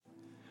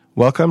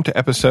Welcome to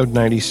episode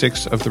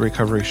 96 of The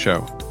Recovery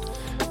Show.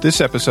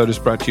 This episode is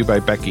brought to you by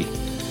Becky.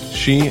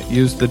 She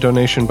used the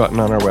donation button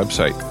on our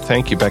website.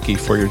 Thank you, Becky,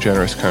 for your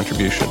generous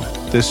contribution.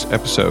 This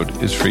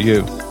episode is for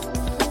you.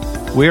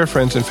 We are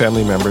friends and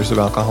family members of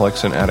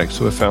alcoholics and addicts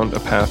who have found a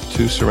path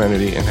to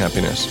serenity and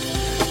happiness.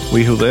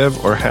 We who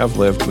live or have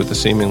lived with the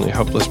seemingly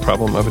hopeless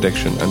problem of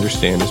addiction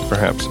understand as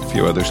perhaps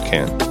few others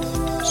can.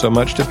 So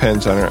much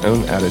depends on our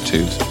own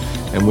attitudes,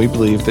 and we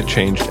believe that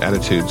changed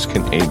attitudes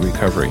can aid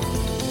recovery.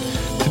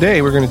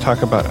 Today, we're going to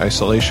talk about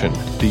isolation.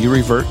 Do you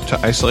revert to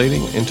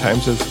isolating in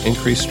times of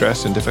increased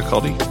stress and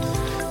difficulty?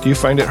 Do you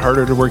find it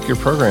harder to work your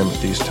program at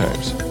these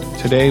times?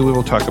 Today, we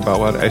will talk about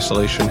what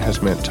isolation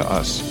has meant to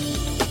us.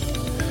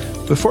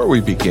 Before we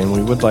begin,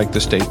 we would like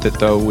to state that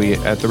though we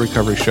at The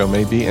Recovery Show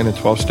may be in a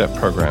 12-step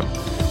program,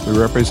 we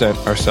represent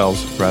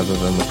ourselves rather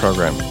than the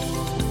program.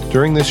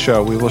 During this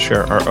show, we will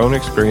share our own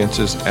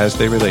experiences as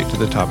they relate to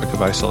the topic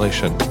of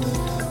isolation.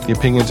 The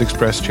opinions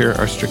expressed here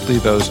are strictly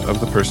those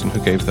of the person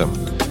who gave them.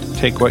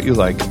 Take what you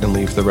like and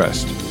leave the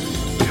rest.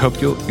 We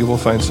hope you will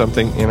find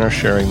something in our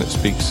sharing that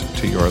speaks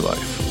to your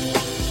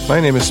life. My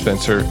name is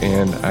Spencer,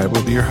 and I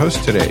will be your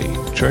host today.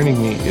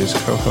 Joining me is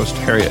co-host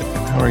Harriet.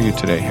 How are you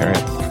today,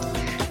 Harriet?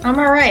 I'm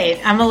all right.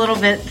 I'm a little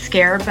bit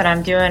scared, but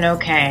I'm doing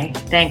okay.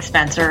 Thanks,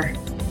 Spencer.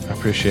 I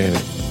appreciate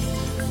it.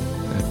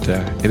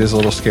 It is a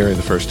little scary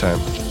the first time,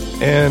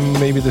 and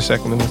maybe the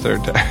second and the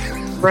third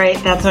time.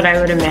 Right, that's what I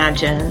would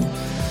imagine.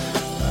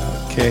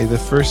 Okay, the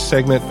first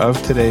segment of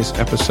today's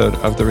episode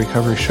of The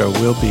Recovery Show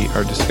will be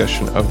our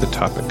discussion of the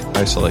topic,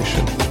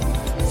 isolation.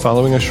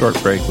 Following a short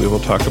break, we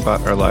will talk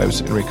about our lives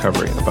in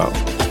recovery, about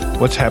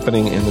what's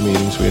happening in the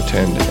meetings we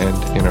attend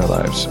and in our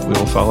lives. We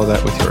will follow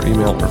that with your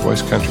email or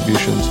voice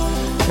contributions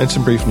and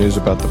some brief news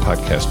about the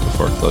podcast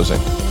before closing.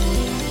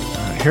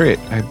 Harriet,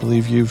 I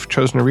believe you've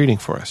chosen a reading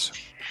for us.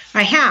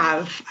 I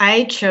have.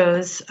 I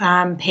chose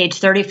page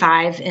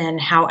 35 in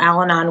How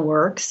Al-Anon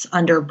Works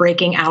under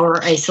Breaking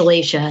Our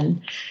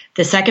Isolation.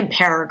 The second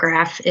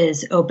paragraph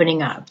is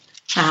opening up,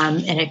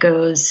 and it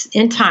goes,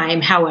 in time,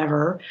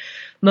 however,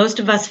 most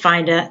of us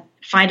find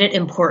it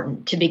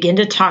important to begin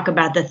to talk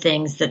about the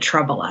things that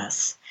trouble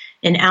us.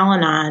 In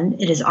Al-Anon,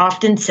 it is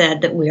often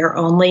said that we are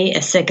only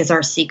as sick as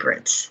our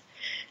secrets.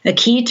 A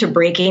key to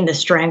breaking the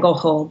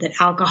stranglehold that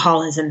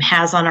alcoholism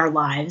has on our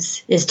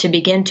lives is to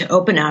begin to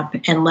open up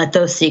and let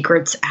those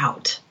secrets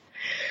out.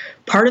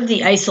 Part of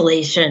the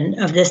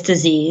isolation of this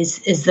disease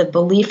is the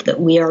belief that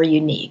we are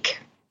unique,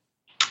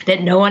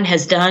 that no one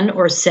has done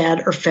or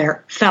said or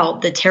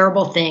felt the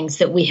terrible things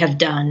that we have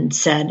done,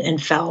 said,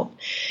 and felt,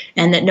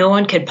 and that no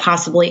one could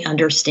possibly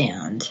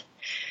understand.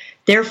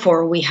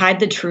 Therefore, we hide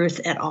the truth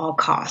at all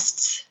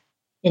costs.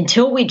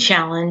 Until we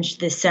challenge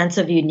this sense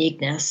of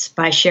uniqueness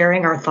by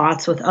sharing our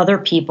thoughts with other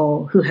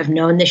people who have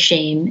known the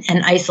shame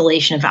and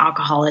isolation of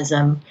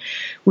alcoholism,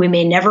 we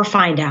may never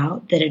find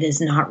out that it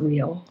is not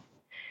real.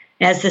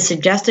 As the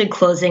suggested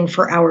closing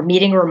for our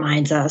meeting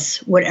reminds us,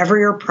 whatever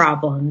your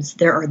problems,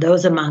 there are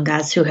those among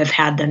us who have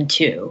had them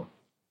too.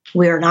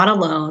 We are not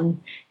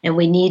alone, and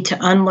we need to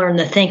unlearn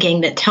the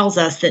thinking that tells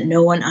us that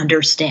no one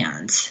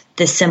understands.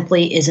 This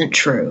simply isn't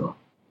true.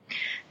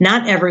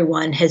 Not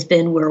everyone has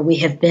been where we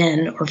have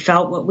been or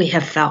felt what we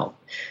have felt,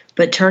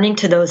 but turning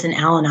to those in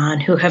Al-Anon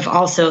who have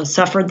also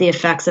suffered the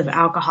effects of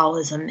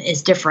alcoholism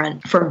is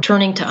different from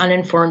turning to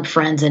uninformed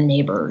friends and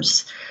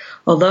neighbors.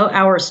 Although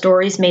our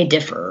stories may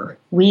differ,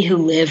 we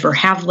who live or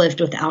have lived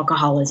with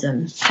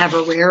alcoholism have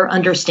a rare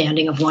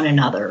understanding of one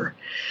another.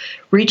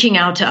 Reaching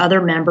out to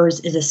other members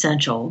is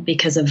essential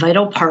because a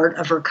vital part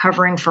of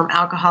recovering from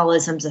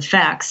alcoholism's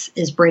effects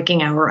is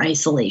breaking our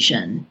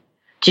isolation.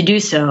 To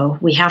do so,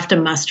 we have to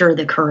muster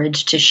the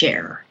courage to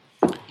share.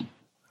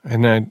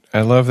 And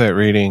I love that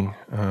reading.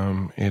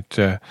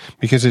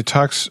 Because it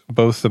talks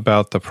both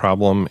about the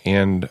problem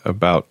and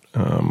about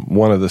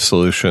one of the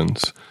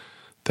solutions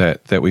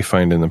that we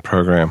find in the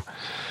program.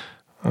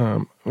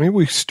 Maybe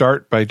we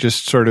start by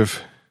just sort of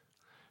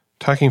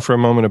talking for a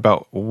moment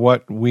about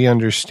what we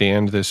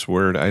understand this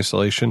word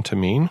isolation to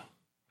mean.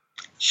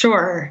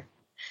 Sure.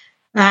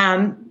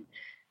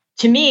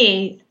 To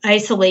me,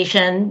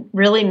 isolation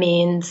really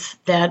means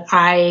that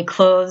I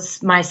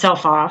close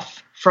myself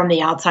off from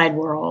the outside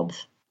world,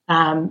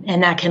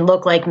 and that can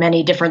look like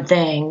many different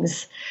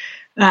things.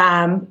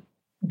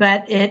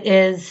 But it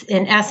is,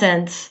 in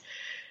essence,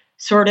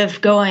 sort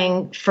of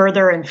going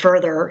further and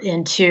further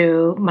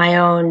into my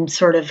own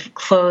sort of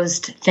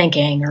closed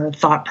thinking or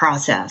thought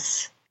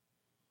process.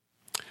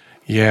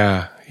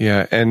 Yeah.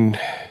 And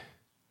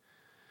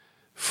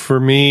for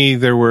me,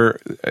 there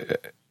were...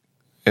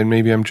 and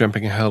maybe I'm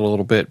jumping ahead a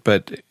little bit,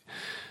 but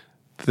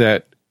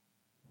that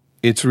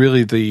it's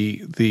really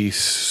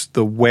the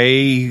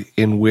way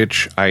in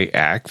which I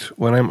act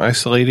when I'm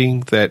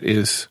isolating that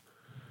is,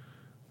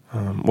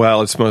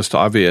 it's most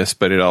obvious,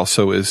 but it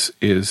also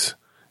is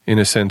in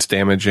a sense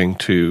damaging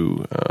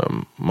to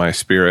my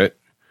spirit.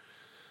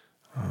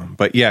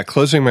 But yeah,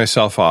 closing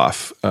myself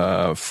off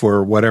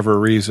for whatever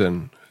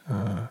reason,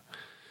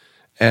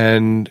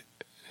 and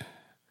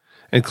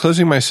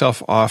closing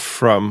myself off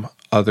from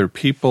other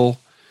people,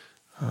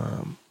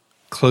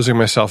 closing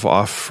myself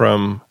off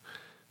from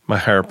my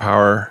higher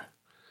power,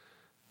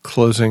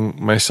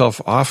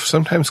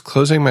 sometimes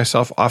closing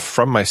myself off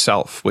from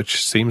myself,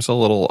 which seems a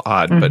little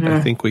odd, but I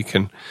think we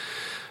can,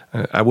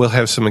 I will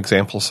have some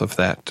examples of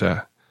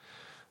that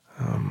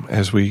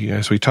as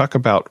we talk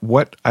about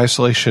what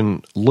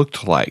isolation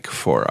looked like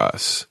for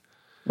us.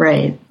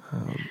 Right.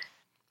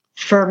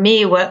 For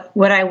me, what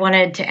I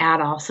wanted to add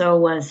also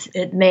was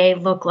it may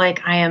look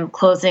like I am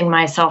closing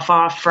myself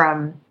off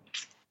from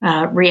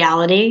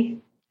reality.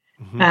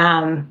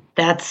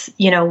 That's,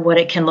 what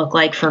it can look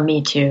like for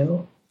me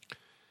too.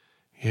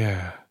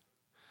 Yeah.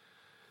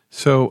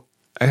 So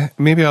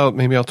maybe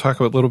I'll talk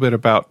a little bit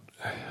about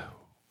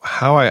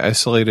how I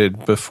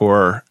isolated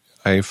before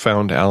I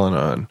found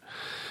Al-Anon.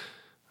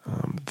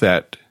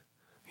 That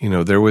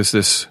there was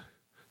this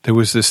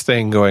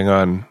thing going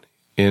on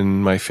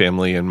in my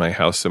family, in my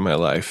house, in my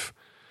life,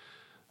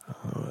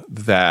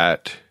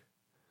 that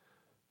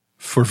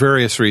for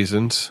various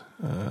reasons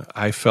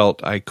I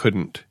felt I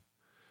couldn't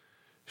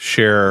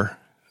share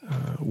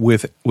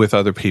with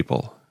other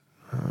people.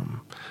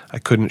 I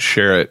couldn't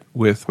share it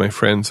with my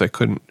friends. I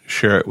couldn't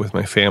share it with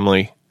my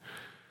family.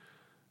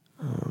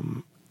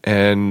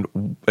 And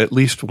at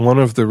least one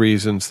of the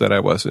reasons that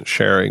I wasn't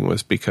sharing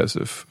was because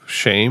of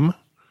shame,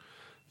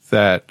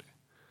 that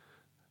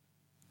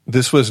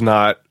this was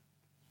not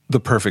the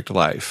perfect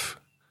life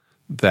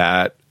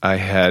that I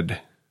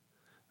had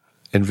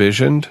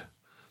envisioned.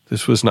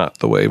 This was not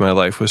the way my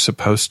life was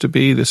supposed to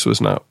be. This was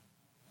not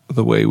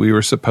the way we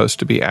were supposed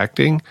to be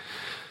acting.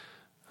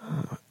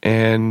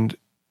 And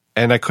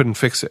I couldn't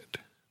fix it.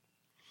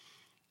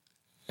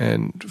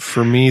 And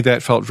for me,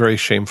 that felt very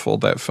shameful.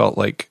 That felt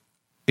like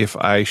if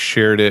I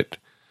shared it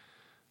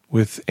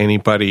with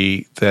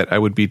anybody, that I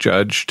would be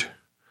judged,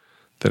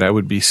 that I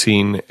would be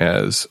seen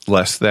as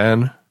less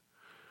than.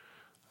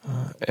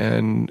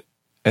 And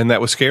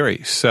that was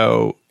scary.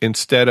 So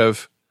instead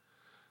of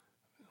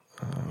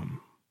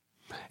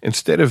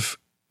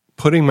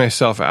putting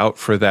myself out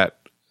for that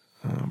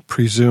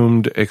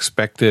presumed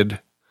expected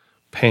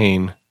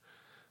pain,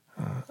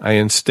 I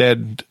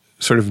instead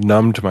sort of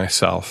numbed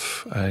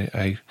myself.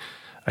 I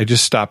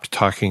just stopped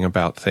talking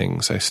about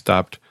things. I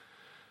stopped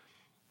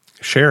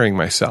sharing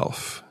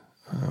myself,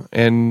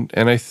 and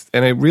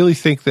I really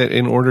think that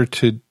in order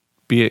to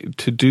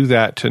do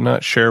that, to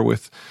not share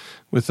with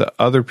the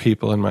other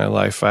people in my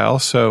life, I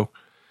also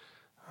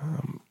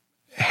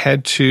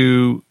had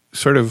to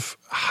sort of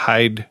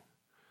hide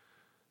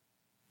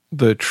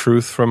the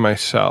truth from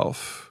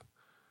myself.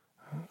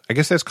 I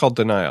guess that's called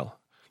denial.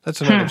 That's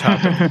another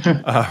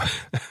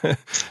topic.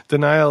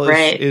 Denial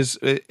is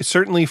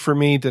certainly for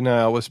me,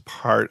 denial was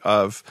part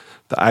of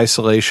the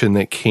isolation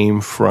that came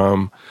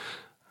from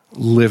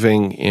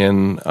living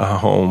in a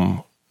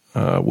home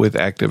with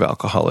active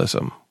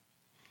alcoholism.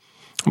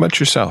 How about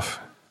yourself?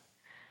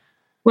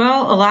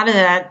 Well, a lot of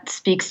that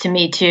speaks to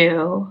me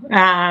too.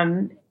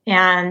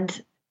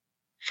 And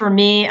for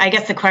me, I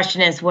guess the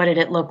question is, what did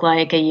it look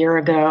like a year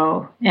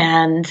ago?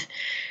 And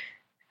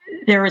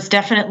there was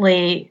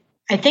definitely,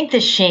 I think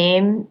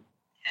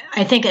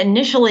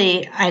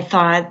initially I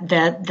thought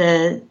that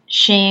the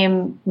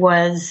shame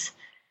was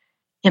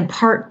in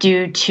part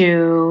due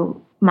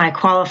to my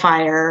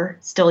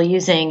qualifier still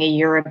using a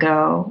year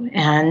ago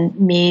and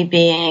me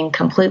being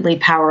completely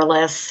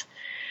powerless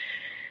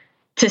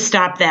to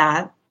stop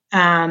that.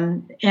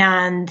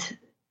 And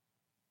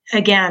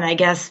again, I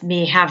guess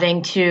me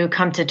having to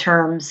come to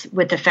terms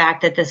with the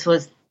fact that this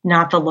was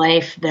not the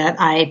life that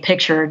I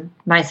pictured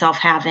myself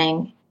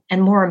having.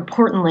 And more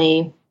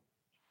importantly,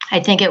 I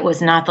think it was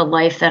not the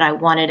life that I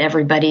wanted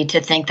everybody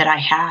to think that I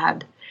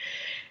had.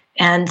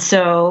 And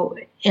so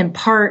in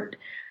part,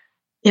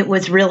 it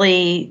was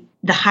really,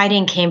 the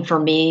hiding came for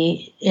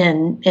me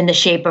in the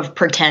shape of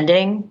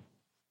pretending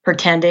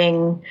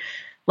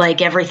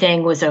like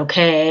everything was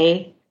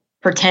okay,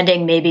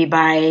 pretending maybe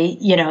by,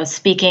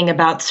 speaking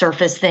about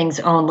surface things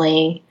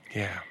only.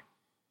 Yeah.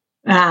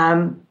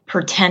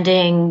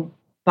 Pretending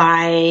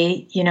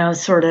by,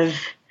 sort of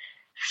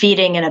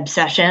feeding an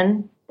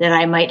obsession that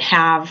I might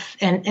have.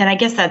 And I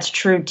guess that's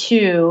true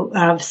too,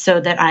 so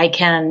that I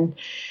can,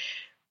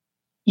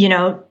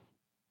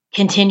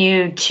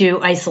 continue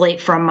to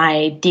isolate from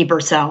my deeper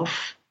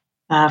self,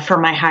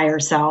 from my higher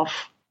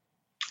self.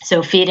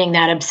 So feeding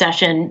that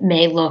obsession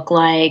may look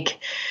like,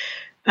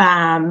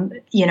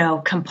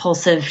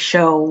 compulsive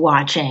show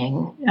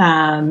watching,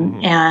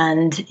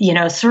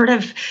 and, sort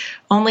of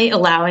only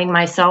allowing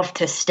myself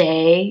to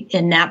stay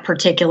in that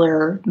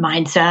particular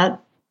mindset.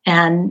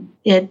 And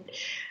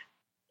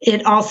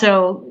it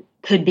also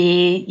could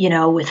be,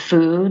 with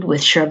food,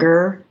 with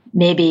sugar.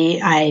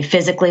 Maybe I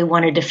physically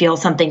wanted to feel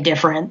something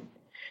different.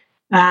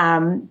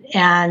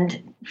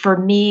 And for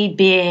me,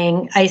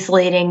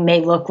 isolating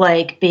may look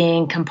like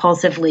being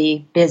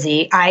compulsively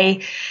busy.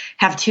 I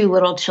have 2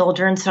 little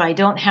children, so I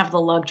don't have the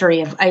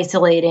luxury of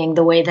isolating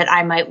the way that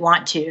I might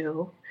want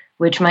to,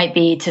 which might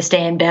be to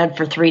stay in bed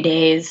for 3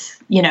 days,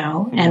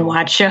 and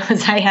watch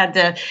shows. I had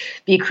to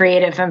be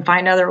creative and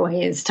find other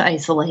ways to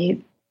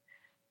isolate.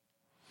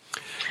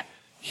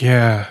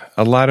 Yeah,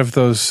 a lot of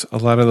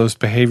those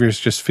behaviors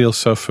just feel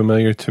so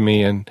familiar to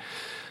me, and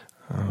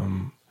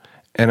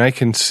I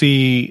can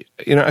see,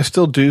 I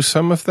still do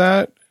some of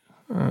that,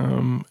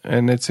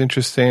 and it's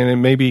interesting.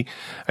 And maybe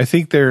I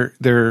think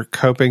they're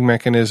coping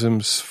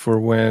mechanisms for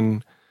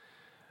when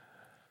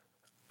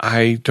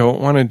I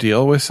don't want to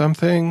deal with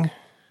something,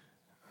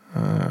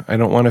 I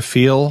don't want to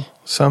feel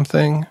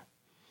something,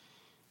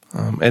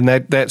 and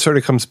that sort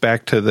of comes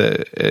back to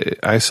the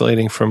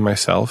isolating from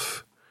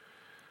myself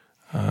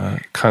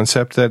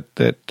concept that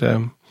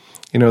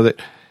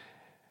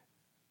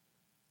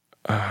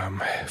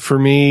for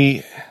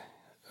me,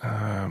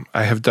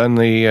 I have done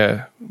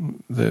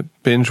the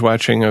binge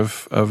watching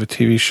of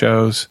TV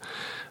shows.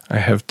 I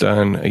have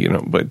done,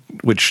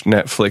 which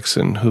Netflix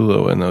and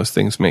Hulu and those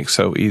things make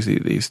so easy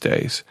these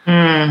days.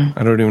 I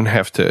don't even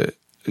have to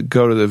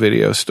go to the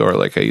video store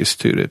like I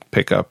used to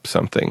pick up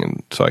something,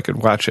 and so I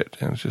could watch it.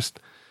 And just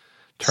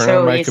turn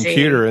on my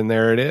computer, and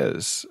there it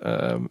is.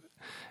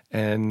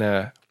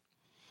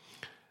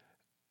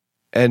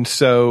 And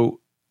so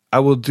I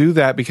will do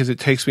that because it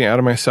takes me out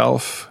of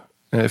myself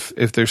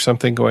if there's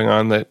something going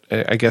on that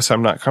I guess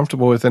I'm not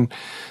comfortable with. And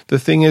the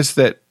thing is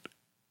that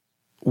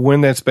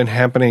when that's been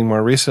happening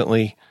more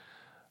recently,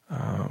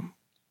 I'm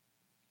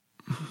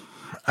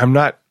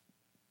not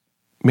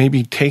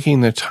maybe taking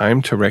the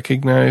time to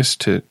recognize,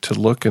 to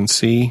look and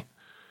see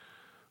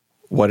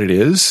what it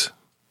is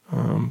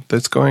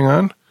that's going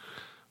on.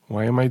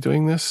 Why am I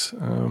doing this?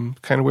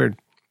 Kind of weird.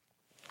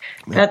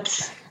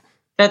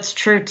 That's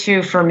true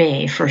too for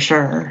me, for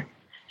sure.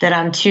 That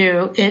I'm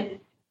too,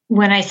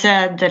 when I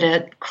said that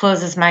it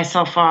closes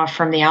myself off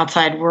from the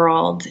outside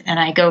world and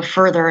I go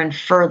further and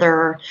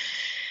further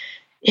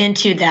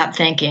into that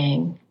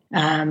thinking.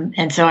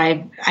 And so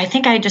I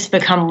think I just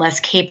become less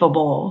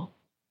capable,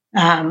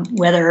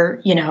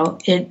 whether,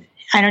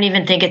 I don't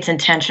even think it's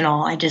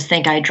intentional. I just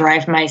think I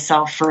drive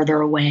myself further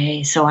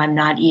away. So I'm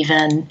not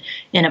even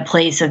in a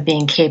place of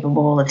being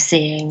capable of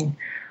seeing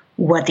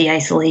what the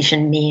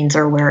isolation means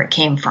or where it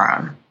came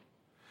from.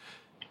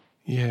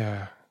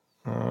 Yeah.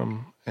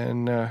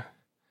 And I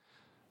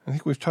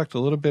think we've talked a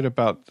little bit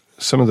about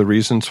some of the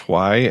reasons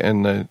why,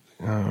 and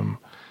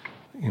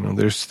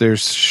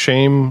there's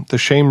shame, the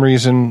shame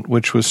reason,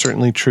 which was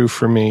certainly true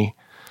for me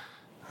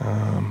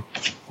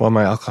while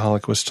my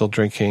alcoholic was still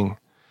drinking.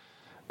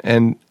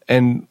 And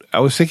I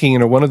was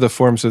thinking, one of the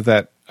forms of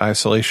that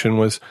isolation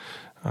was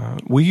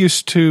we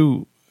used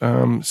to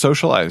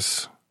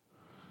socialize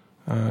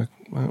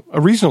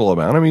a reasonable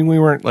amount. I mean, we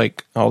weren't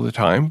like all the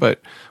time,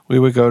 but we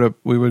would go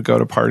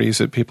to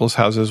parties at people's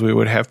houses. We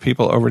would have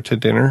people over to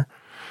dinner.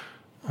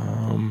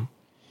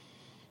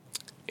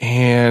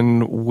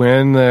 And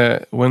when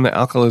the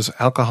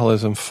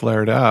alcoholism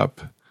flared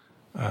up,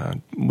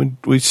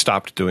 we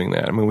stopped doing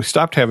that. I mean, we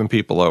stopped having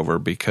people over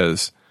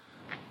because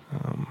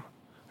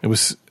it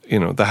was,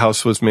 the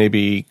house was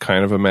maybe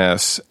kind of a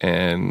mess,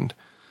 and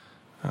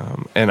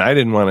I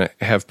didn't want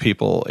to have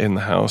people in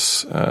the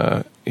house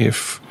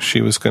if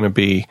she was going to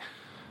be,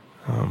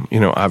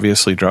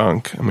 obviously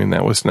drunk. I mean,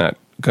 that was not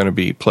going to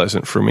be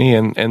pleasant for me.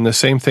 And the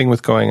same thing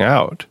with going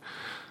out.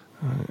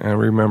 I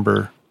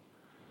remember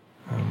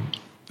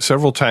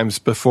several times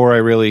before I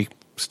really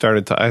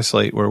started to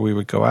isolate where we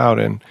would go out,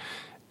 and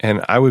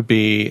I would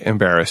be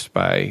embarrassed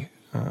by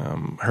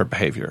her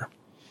behavior.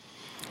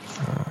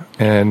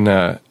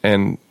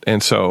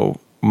 And so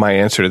my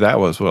answer to that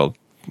was, well,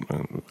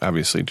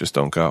 obviously just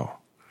don't go.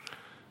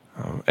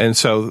 And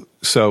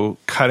so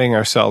cutting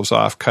ourselves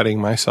off,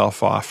 cutting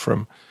myself off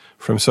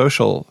from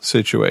social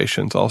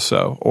situations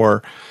also,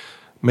 or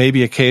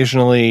maybe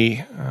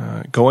occasionally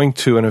going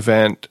to an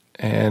event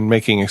and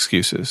making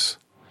excuses.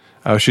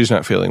 Oh, she's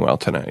not feeling well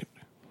tonight.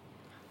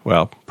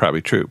 Well,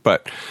 probably true,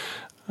 but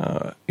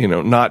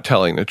not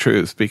telling the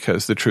truth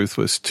because the truth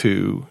was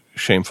too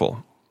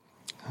shameful.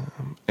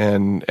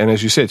 And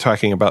as you say,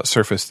 talking about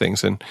surface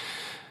things,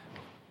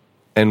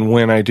 and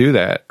when I do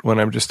that, when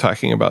I'm just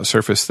talking about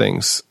surface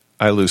things,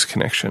 I lose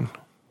connection.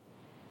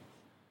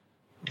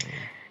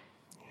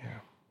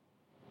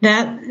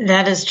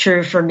 That is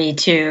true for me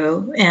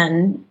too.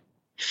 And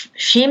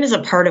shame is a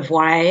part of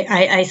why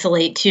I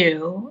isolate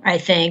too, I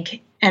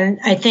think. And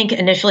I think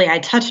initially I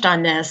touched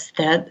on this,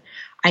 that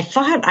I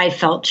thought I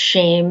felt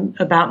shame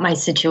about my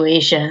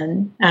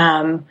situation.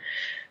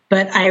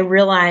 But I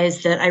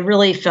realized that I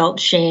really felt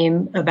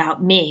shame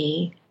about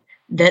me,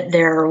 that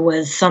there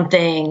was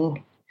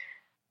something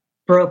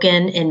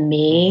broken in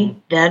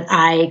me, that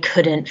I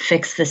couldn't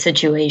fix the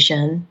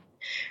situation,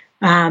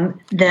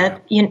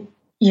 that,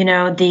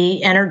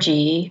 the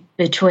energy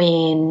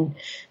between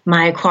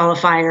my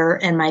qualifier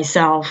and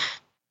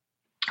myself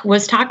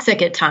was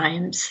toxic at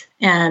times.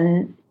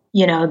 And,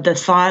 the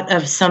thought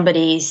of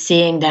somebody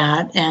seeing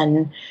that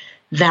and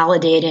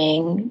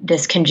validating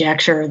this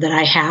conjecture that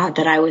I had,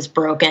 that I was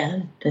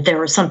broken, that there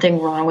was something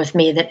wrong with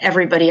me, that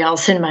everybody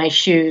else in my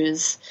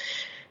shoes,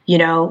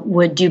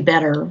 would do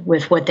better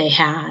with what they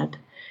had.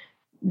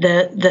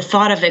 The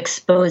thought of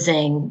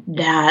exposing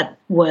that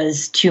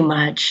was too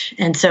much.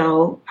 And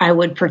so I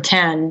would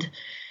pretend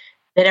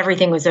that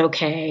everything was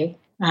okay.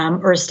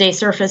 or stay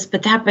surface,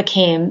 but that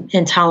became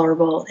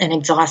intolerable and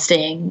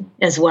exhausting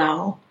as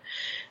well.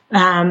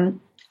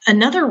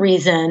 Another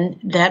reason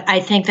that I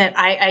think that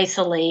I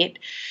isolate,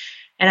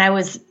 and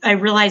I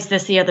realized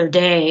this the other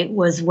day,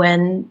 was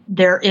when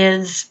there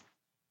is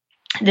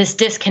this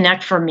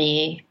disconnect for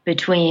me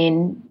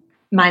between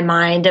my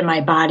mind and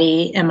my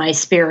body and my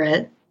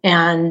spirit.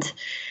 And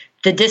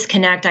the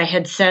disconnect, I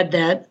had said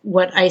that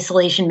what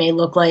isolation may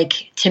look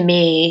like to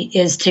me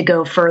is to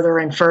go further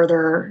and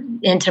further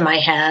into my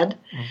head.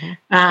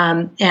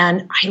 And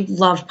I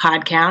love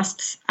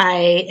podcasts.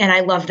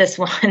 I love this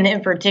one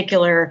in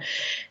particular.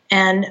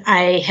 And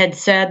I had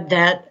said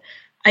that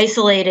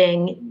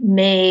isolating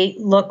may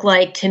look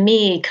like, to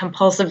me,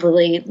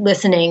 compulsively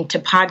listening to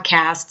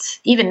podcasts,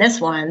 even this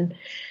one,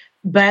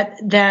 but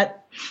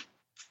that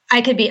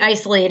I could be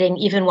isolating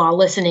even while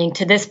listening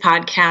to this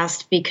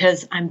podcast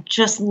because I'm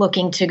just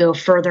looking to go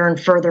further and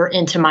further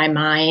into my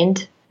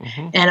mind.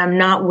 And I'm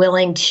not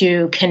willing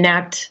to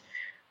connect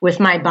with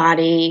my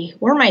body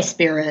or my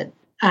spirit.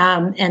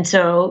 And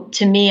so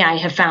to me, I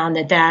have found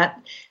that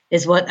that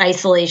is what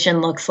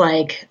isolation looks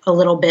like a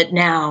little bit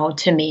now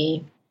to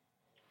me.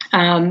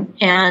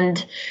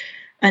 And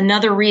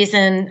another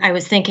reason I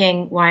was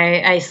thinking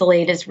why I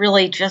isolate is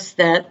really just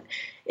that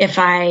if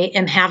I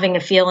am having a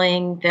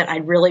feeling that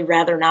I'd really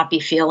rather not be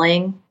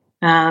feeling,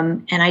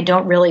 and I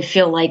don't really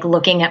feel like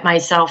looking at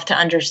myself to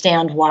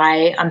understand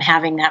why I'm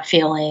having that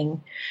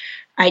feeling,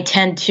 I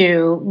tend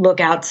to look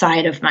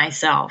outside of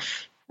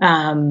myself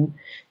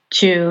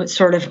to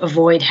sort of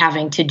avoid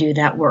having to do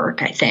that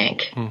work, I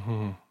think.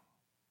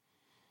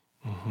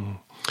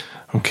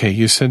 Okay,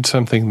 you said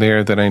something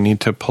there that I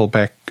need to pull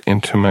back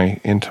into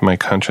my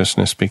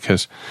consciousness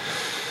because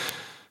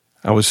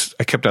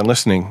I kept on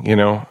listening,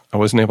 I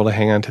wasn't able to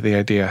hang on to the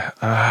idea.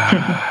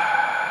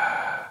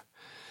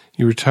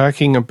 You were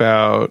talking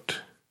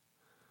about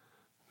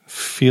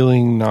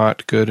feeling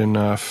not good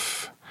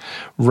enough,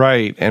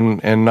 right,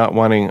 and not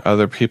wanting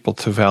other people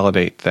to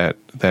validate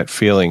that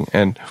feeling.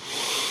 And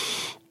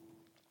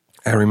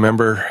I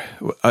remember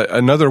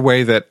another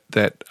way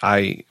that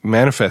I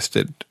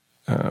manifested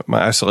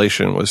my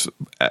isolation was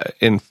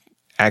in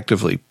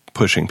actively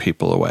pushing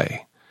people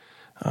away.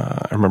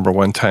 I remember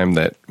one time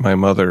that my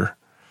mother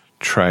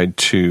tried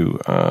to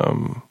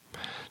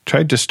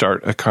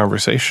start a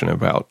conversation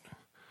about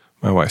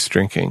my wife's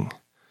drinking.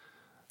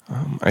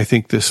 I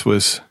think this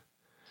was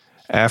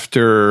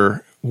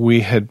after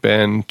we had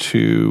been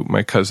to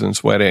my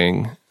cousin's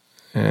wedding,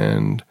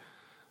 and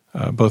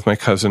both my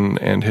cousin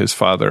and his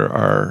father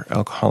are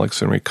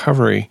alcoholics in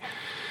recovery.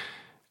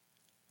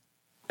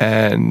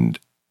 And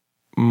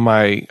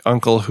my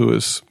uncle, who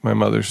is my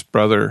mother's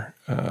brother,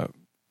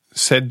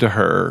 said to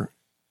her,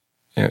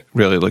 it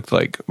really looked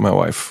like my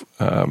wife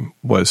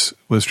was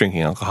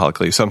drinking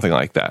alcoholically, something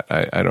like that.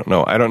 I don't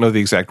know. I don't know the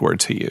exact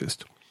words he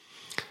used.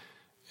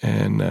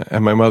 And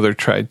my mother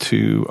tried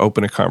to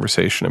open a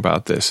conversation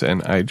about this,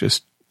 and I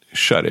just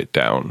shut it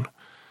down.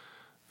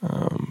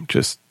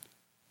 Just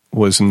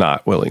was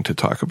not willing to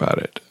talk about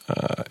it,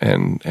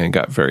 and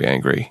got very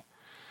angry.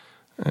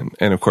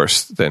 And of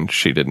course, then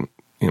she didn't,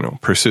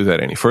 pursue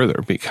that any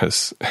further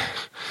because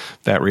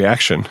that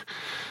reaction.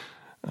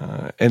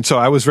 And so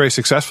I was very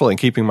successful in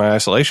keeping my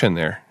isolation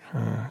there.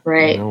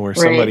 Right. Where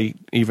somebody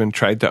even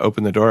tried to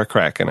open the door a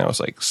crack, and I was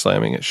like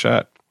slamming it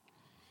shut.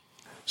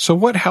 So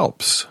what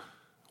helps?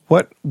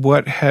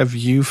 What have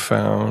you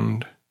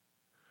found,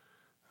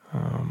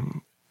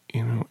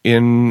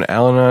 in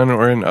Al-Anon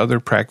or in other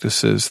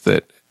practices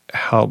that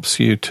helps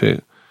you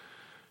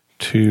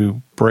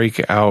to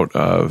break out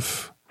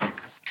of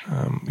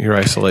your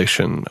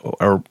isolation,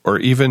 or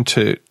even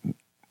to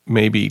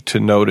maybe to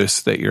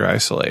notice that you're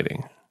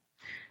isolating?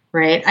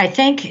 Right. I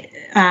think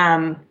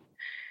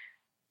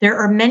there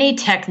are many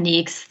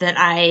techniques that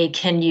I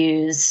can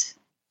use,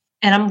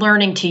 and I'm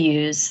learning to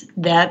use,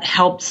 that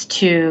helps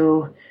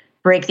to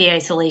break the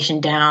isolation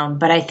down.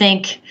 But I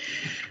think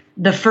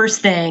the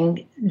first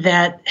thing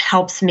that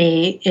helps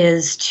me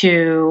is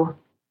to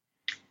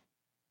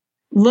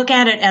look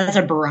at it as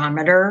a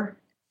barometer,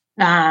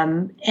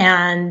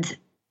 and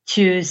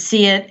to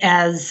see it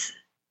as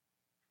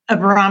a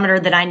barometer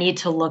that I need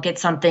to look at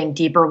something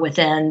deeper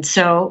within.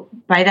 So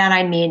by that,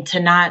 I mean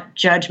to not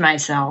judge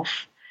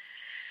myself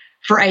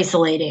for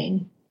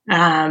isolating.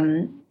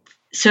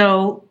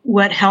 So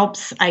what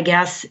helps, I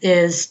guess,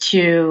 is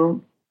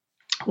to,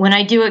 when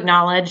I do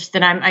acknowledge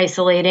that I'm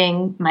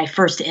isolating, my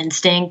first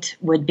instinct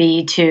would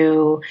be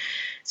to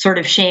sort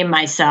of shame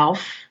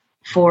myself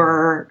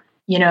for,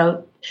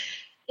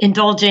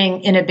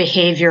 indulging in a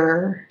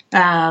behavior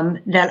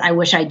that I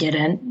wish I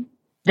didn't,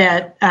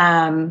 that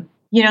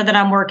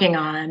I'm working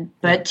on,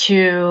 but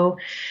to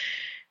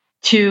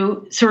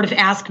sort of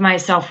ask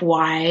myself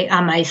why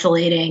I'm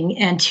isolating,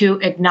 and to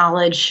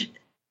acknowledge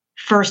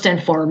first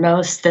and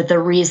foremost that the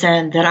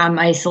reason that I'm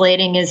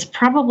isolating is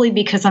probably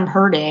because I'm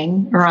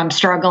hurting or I'm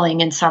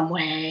struggling in some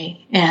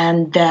way,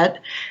 and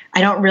that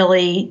I don't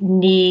really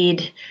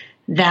need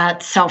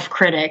that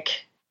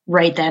self-critic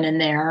right then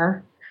and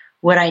there.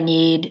 What I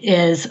need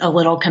is a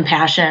little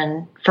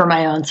compassion for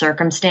my own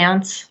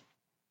circumstance.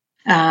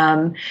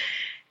 And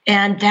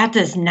that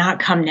does not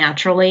come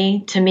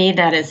naturally to me.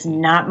 That is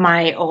not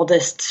my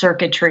oldest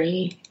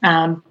circuitry.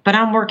 But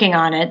I'm working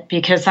on it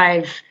because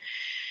I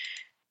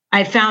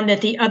found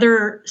that the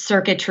other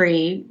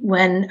circuitry,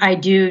 when I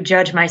do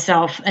judge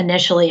myself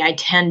initially, I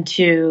tend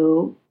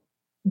to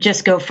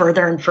just go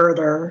further and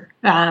further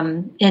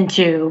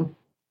into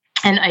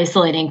an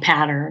isolating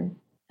pattern.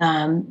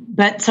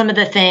 But some of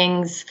the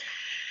things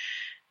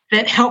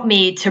that help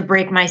me to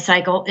break my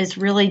cycle is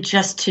really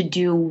just to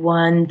do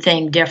one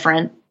thing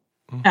different.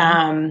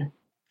 And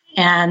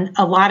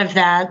a lot of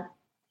that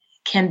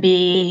can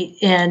be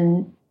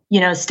in,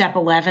 step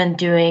 11,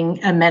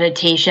 doing a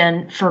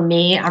meditation. For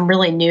me, I'm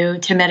really new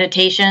to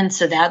meditation.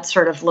 So that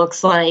sort of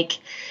looks like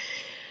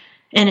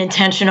an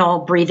intentional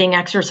breathing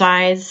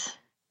exercise.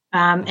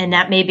 And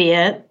that may be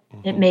it.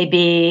 It may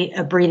be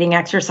a breathing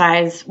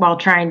exercise while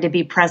trying to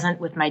be present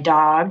with my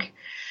dog.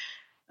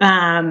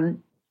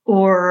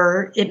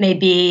 Or it may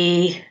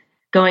be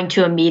going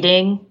to a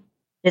meeting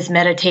is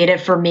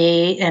meditative for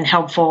me and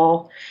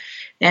helpful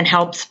and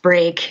helps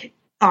break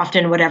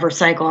often whatever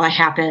cycle I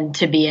happen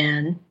to be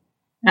in.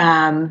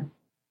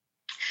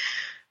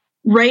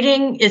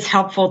 Writing is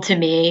helpful to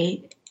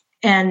me.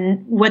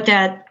 And what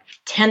that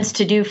tends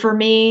to do for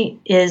me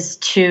is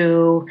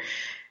to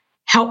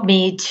help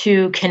me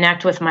to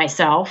connect with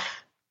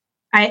myself.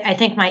 I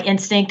think my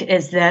instinct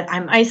is that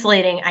I'm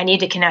isolating. I need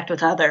to connect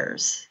with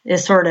others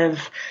is sort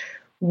of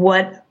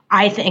what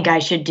I think I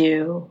should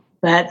do.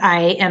 But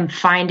I am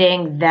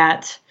finding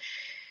that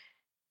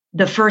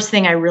the first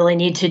thing I really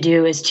need to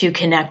do is to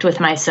connect with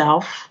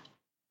myself.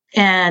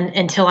 And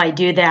until I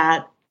do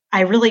that,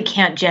 I really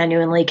can't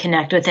genuinely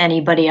connect with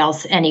anybody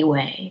else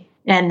anyway.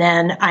 And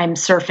then I'm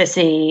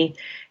surfacey,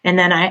 and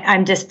then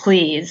I'm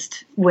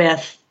displeased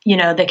with,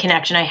 the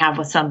connection I have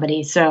with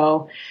somebody.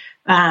 So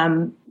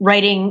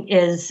writing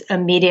is a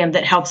medium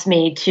that helps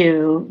me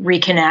to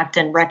reconnect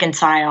and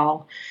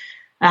reconcile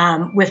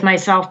with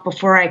myself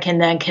before I can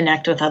then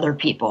connect with other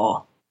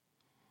people.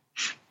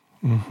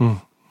 Mm-hmm.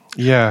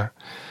 Yeah,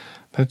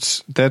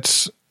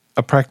 that's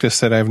a practice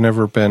that I've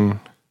never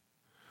been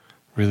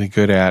really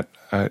good at.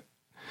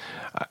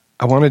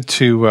 I wanted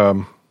to,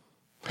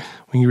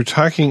 when you were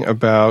talking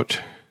about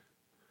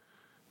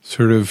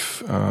sort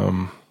of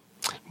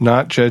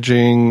not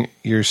judging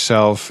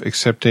yourself,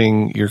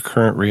 accepting your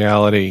current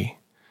reality,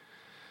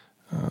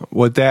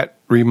 what that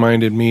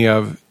reminded me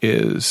of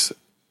is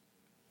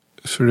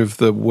sort of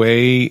the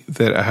way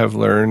that I have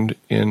learned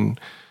in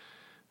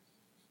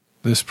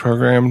this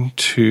program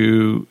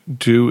to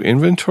do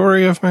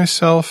inventory of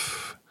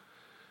myself.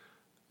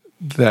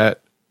 That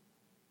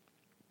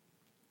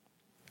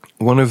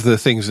one of the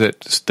things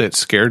that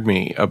scared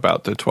me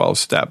about the 12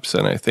 steps,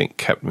 and I think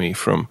kept me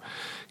from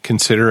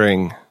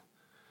considering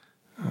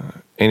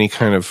any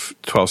kind of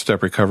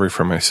 12-step recovery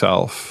for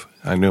myself.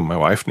 I knew my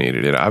wife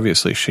needed it.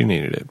 Obviously, she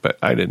needed it, but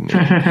I didn't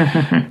need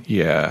it.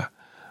 Yeah.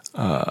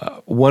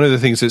 One of the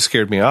things that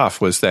scared me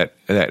off was that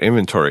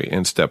inventory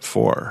in step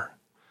 4,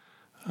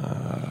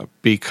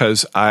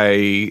 because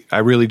I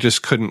really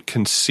just couldn't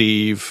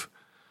conceive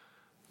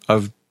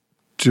of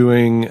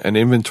doing an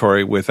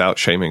inventory without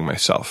shaming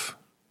myself,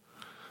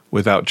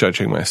 without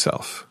judging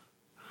myself.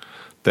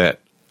 That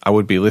I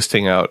would be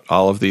listing out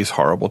all of these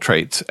horrible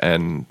traits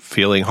and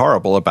feeling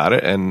horrible about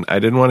it, and I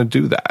didn't want to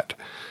do that.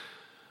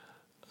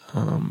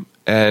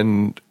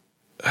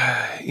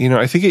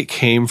 I think it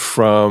came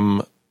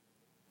from,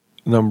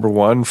 number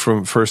one,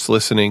 from first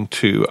listening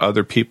to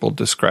other people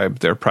describe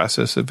their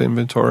process of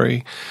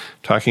inventory,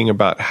 talking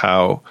about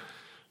how,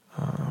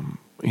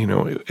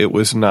 it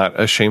was not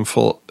a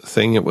shameful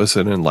thing. It was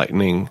an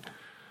enlightening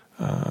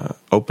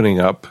opening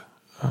up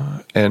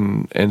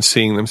and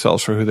seeing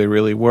themselves for who they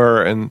really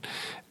were,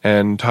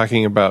 and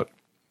talking about,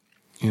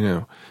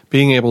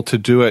 being able to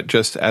do it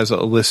just as a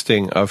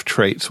listing of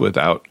traits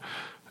without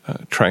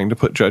trying to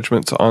put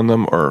judgments on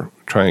them, or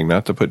trying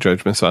not to put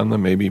judgments on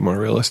them, maybe more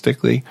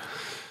realistically.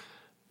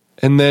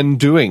 And then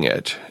doing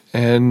it.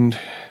 And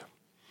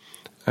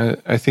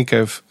I think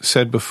I've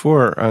said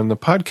before on the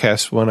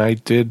podcast, when I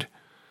did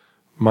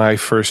my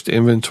first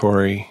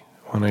inventory,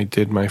 when I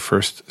did my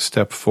first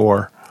step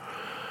 4,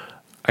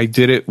 I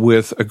did it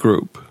with a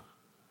group.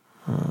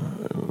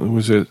 It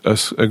was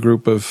a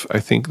group of, I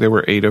think there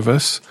were 8 of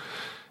us.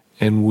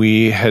 And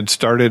we had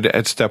started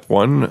at step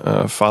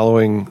 1,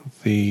 following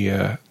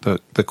the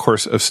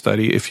course of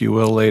study, if you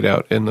will, laid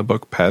out in the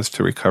book Paths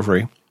to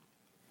Recovery.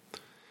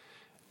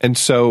 And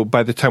so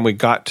by the time we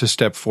got to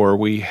step 4,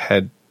 we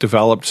had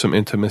developed some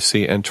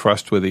intimacy and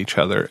trust with each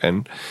other.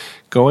 And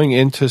going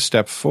into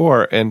step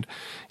 4, and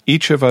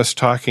each of us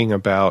talking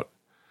about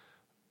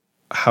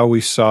how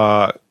we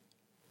saw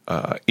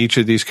each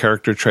of these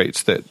character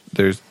traits, that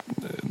there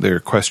are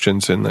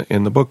questions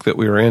in the book that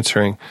we were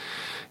answering,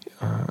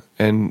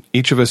 and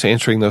each of us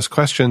answering those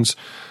questions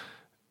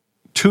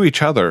to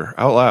each other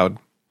out loud,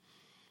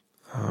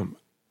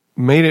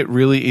 made it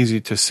really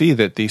easy to see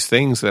that these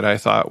things that I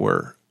thought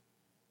were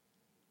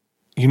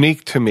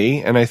unique to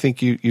me, and I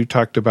think you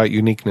talked about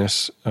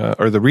uniqueness,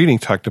 or the reading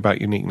talked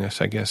about uniqueness,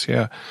 I guess,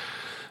 yeah.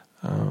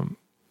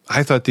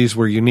 I thought these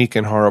were unique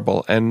and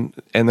horrible, and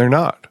they're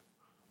not.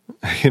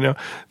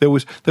 There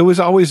was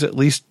always at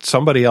least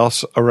somebody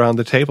else around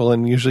the table,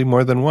 and usually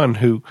more than one,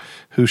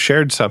 who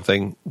shared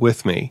something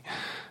with me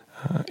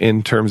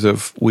in terms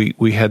of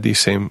we had these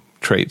same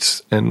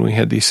traits and we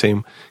had these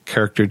same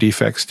character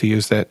defects, to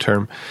use that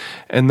term,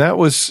 and that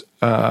was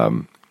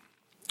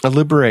a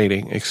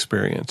liberating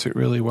experience. It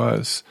really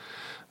was,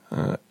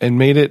 and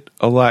made it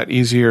a lot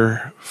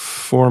easier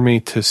for me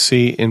to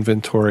see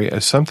inventory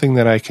as something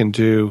that I can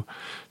do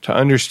to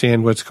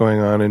understand what's going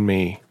on in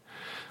me,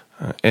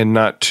 and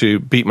not to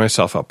beat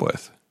myself up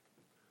with.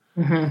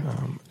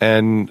 Mm-hmm.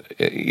 And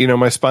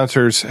my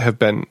sponsors have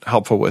been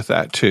helpful with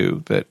that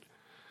too. That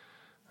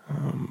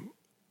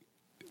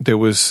there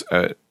was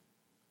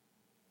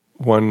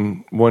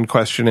one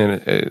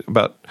question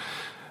about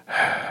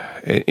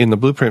in the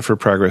Blueprint for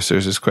Progress.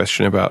 There's this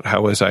question about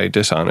how was I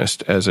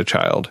dishonest as a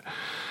child.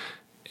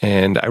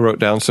 And I wrote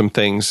down some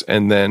things,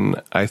 and then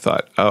I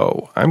thought,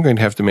 I'm going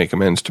to have to make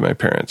amends to my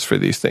parents for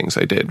these things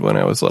I did when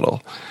I was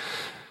little.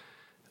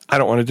 I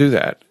don't want to do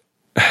that.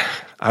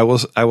 I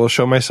will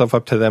show myself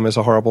up to them as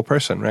a horrible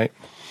person, right?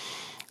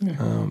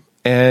 Yeah.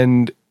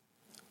 And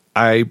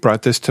I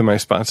brought this to my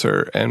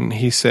sponsor, and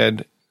he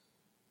said,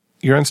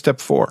 "You're on step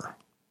 4.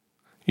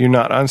 You're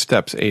not on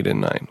steps 8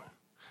 and 9.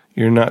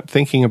 You're not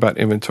thinking about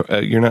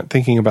inventory. You're not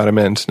thinking about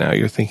amends now.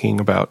 You're thinking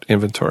about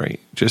inventory.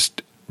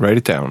 Just write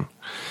it down.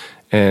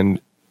 And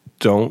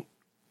don't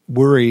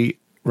worry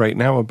right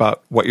now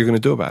about what you're going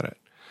to do about it."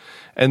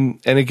 And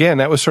again,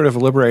 that was sort of a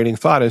liberating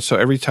thought. And so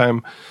every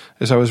time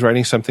as I was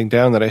writing something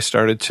down, that I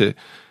started to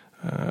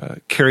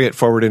carry it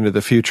forward into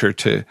the future,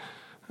 to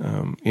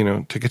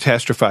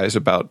catastrophize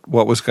about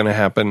what was going to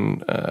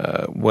happen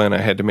when I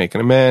had to make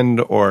an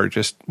amend, or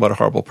just what a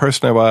horrible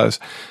person I was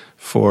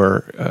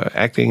for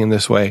acting in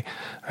this way,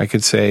 I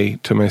could say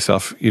to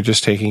myself, "You're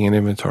just taking an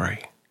inventory.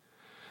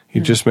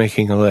 You're just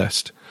making a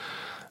list."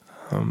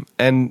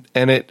 And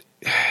it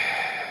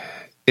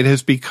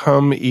has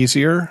become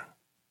easier.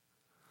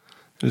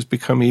 It has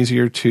become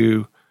easier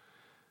to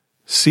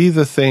see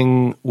the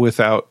thing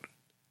without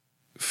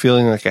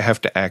feeling like I have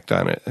to act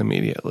on it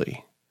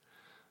immediately.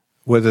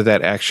 Whether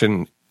that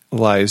action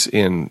lies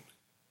in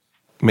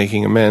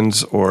making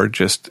amends, or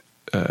just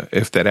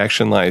if that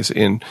action lies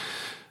in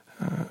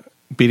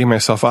beating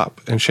myself up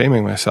and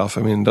shaming myself.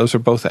 I mean, those are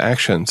both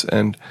actions,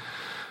 and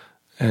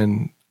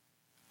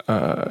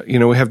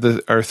we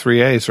have our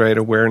 3 A's, right?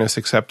 Awareness,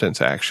 acceptance,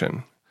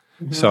 action.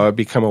 Mm-hmm. So I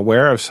become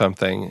aware of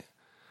something,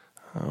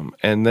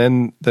 and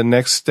then the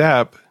next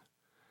step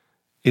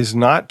is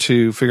not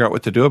to figure out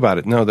what to do about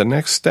it. No, the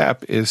next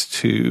step is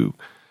to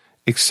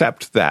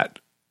accept that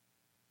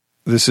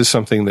this is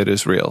something that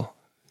is real.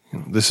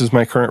 This is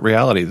my current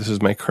reality. This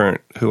is my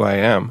current who I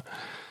am.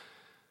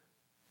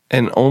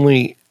 And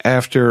only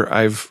after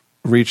I've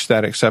reached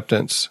that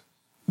acceptance,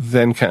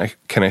 then can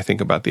I think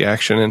about the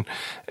action.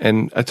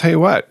 And I tell you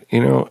what,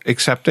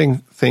 accepting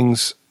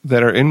things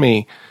that are in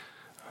me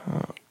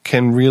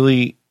can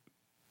really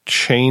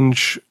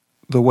change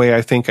the way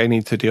I think I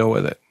need to deal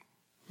with it,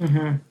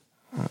 mm-hmm.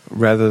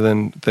 Rather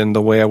than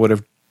the way I would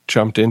have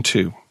jumped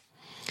into.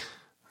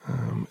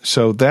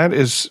 So that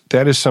is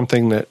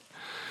something that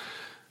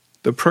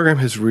the program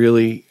has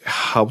really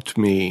helped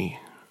me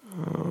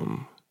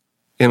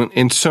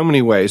in so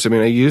many ways. I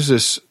mean, I use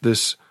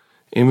this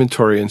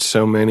inventory in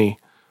so many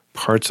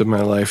parts of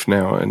my life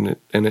now, and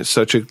it's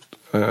such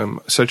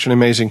an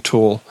amazing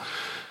tool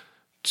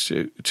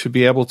to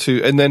be able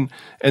to, and then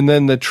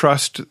the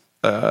trust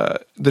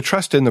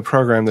in the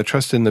program, the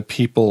trust in the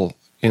people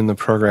in the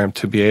program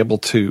to be able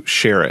to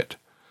share it.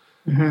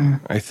 Mm-hmm.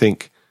 I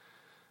think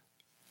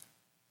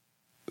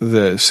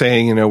the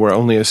saying, we're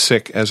only as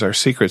sick as our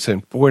secrets,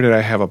 and boy, did I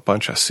have a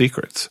bunch of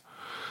secrets.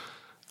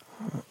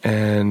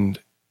 And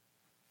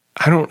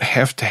I don't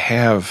have to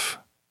have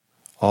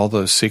all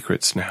those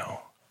secrets now.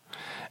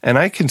 And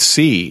I can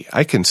see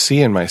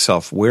in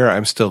myself where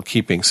I'm still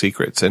keeping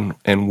secrets,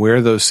 and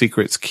where those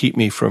secrets keep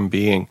me from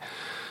being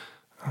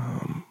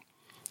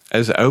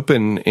as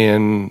open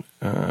in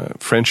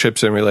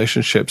friendships and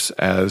relationships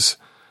as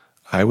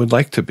I would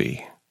like to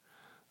be.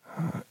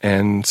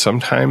 And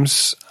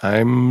sometimes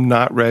I'm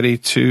not ready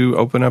to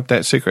open up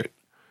that secret.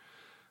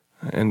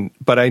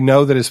 But I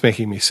know that it's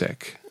making me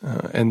sick,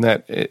 and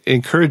that it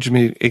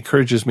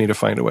encourages me to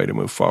find a way to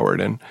move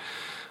forward. And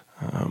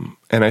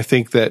I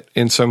think that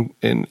in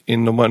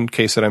the one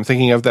case that I'm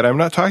thinking of, that I'm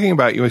not talking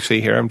about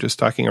UXC here, I'm just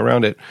talking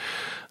around it.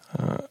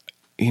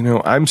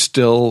 I'm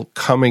still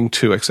coming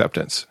to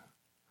acceptance.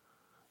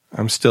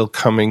 I'm still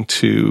coming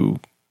to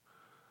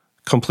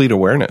complete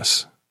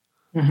awareness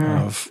mm-hmm.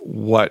 of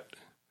what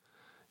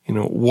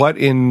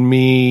in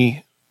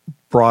me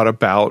brought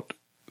about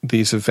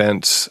these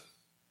events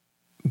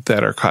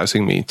that are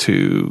causing me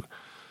to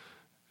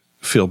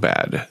feel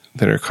bad,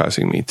 that are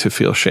causing me to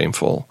feel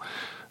shameful.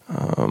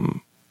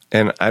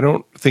 And I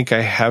don't think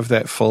I have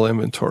that full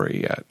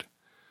inventory yet.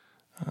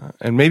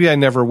 And maybe I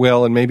never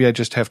will, and maybe I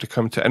just have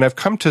to and I've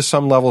come to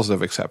some levels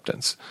of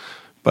acceptance,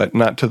 but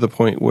not to the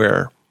point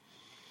where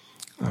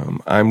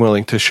I'm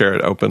willing to share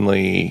it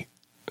openly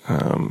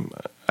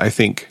I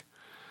think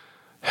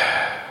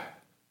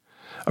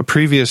a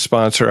previous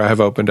sponsor I have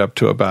opened up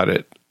to about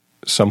it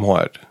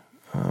somewhat,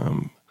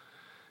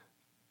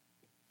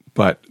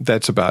 but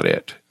that's about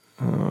it.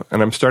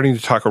 And I'm starting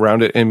to talk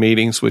around it in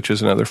meetings, which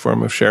is another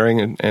form of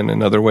sharing, and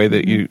another way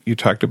that you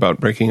talked about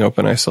breaking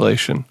open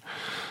isolation.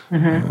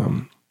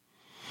 And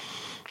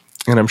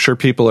I'm sure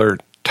people are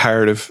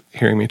tired of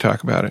hearing me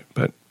talk about it,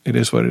 but it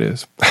is what it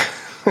is.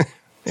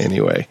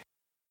 Anyway.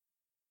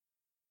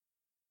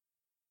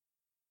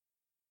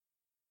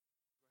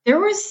 There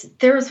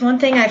was one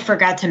thing I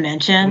forgot to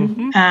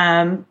mention,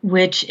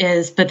 which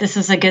is, but this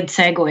is a good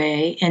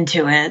segue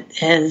into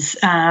it, is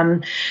I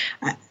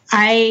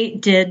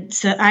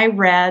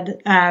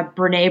read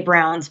Brené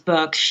Brown's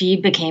book. She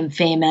became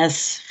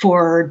famous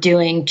for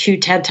doing 2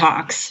 TED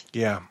Talks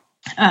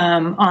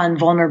on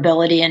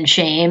vulnerability and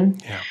shame.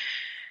 Yeah.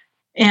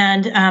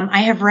 And I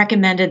have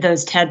recommended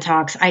those TED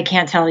Talks. I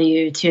can't tell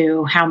you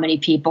to how many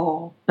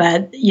people,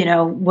 but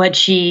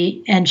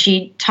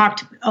she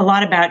talked a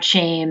lot about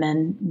shame,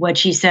 and what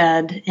she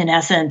said in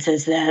essence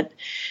is that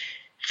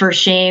for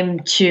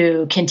shame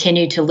to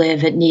continue to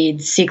live, it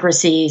needs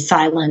secrecy,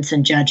 silence,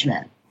 and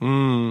judgment.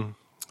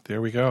 There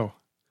we go.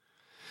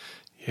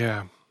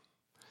 Yeah.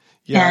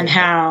 And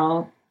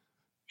how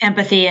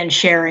empathy and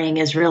sharing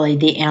is really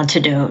the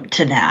antidote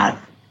to that.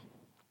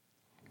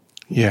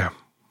 Yeah.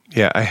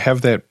 Yeah, I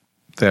have that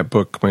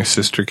book. My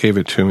sister gave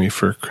it to me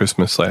for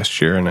Christmas last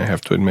year, and I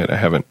have to admit I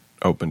haven't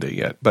opened it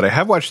yet. But I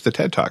have watched the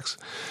TED Talks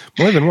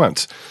more than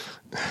once.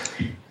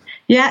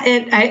 Yeah,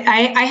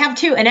 I have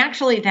too. And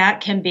actually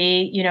that can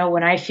be,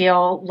 when I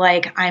feel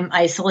like I'm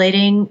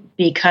isolating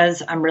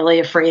because I'm really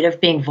afraid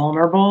of being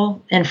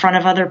vulnerable in front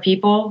of other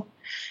people,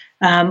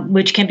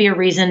 which can be a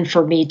reason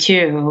for me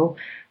too.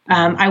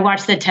 I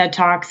watch the TED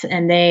Talks,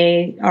 and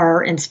they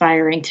are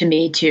inspiring to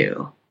me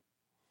too.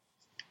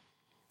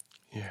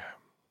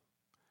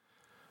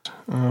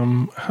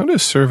 How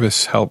does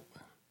service help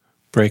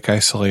break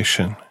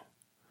isolation?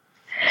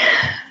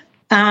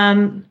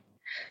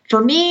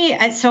 For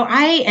me, so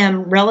I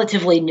am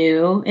relatively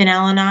new in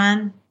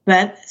Al-Anon,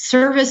 but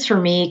service for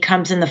me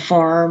comes in the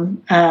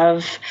form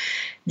of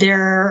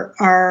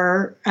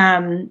I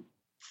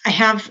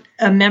have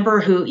a member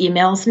who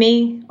emails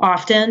me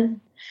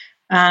often,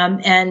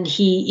 and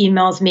he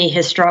emails me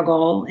his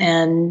struggle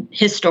and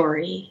his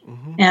story.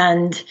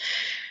 And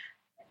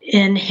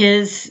in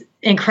his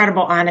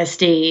incredible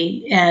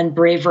honesty and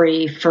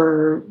bravery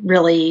for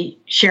really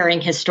sharing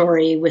his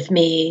story with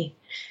me,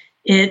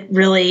 it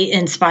really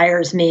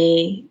inspires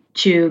me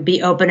to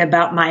be open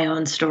about my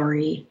own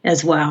story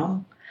as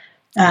well.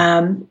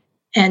 And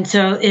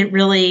so it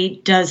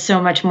really does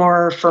so much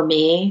more for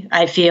me,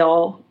 I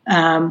feel,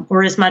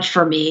 or as much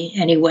for me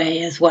anyway,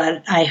 as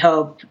what I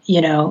hope,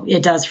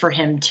 it does for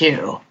him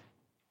too.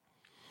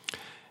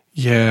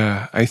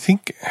 Yeah, I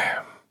think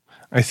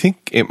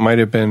it might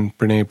have been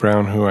Brené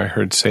Brown who I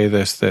heard say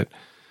this, that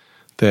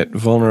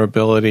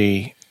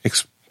vulnerability,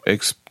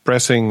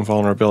 expressing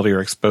vulnerability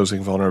or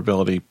exposing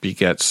vulnerability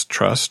begets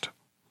trust.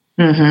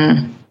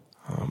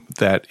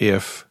 That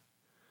if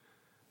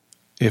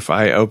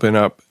I open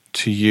up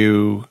to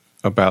you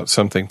about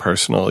something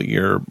personal,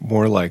 you're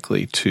more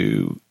likely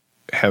to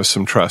have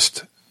some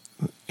trust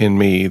in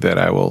me that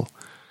I will,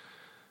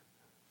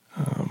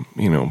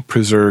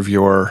 preserve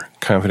your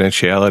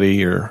confidentiality,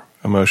 your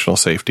emotional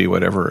safety,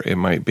 whatever it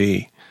might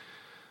be.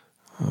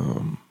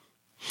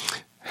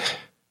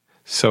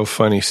 So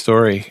funny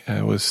story.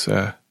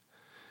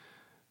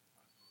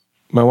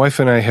 My wife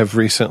and I have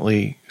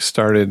recently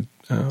started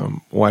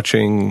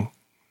watching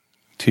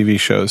TV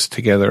shows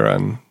together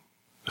on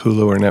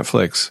Hulu or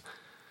Netflix.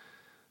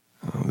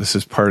 This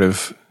is part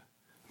of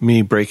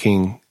me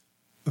breaking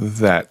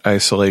that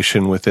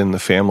isolation within the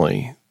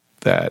family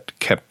that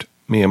kept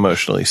me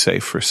emotionally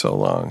safe for so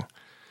long.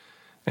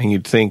 And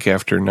you'd think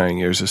after 9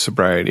 years of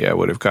sobriety, I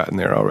would have gotten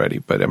there already,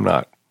 but I'm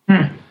not.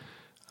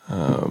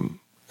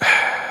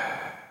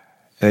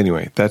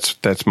 Anyway,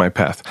 that's my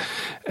path.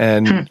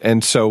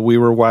 And so we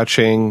were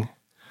watching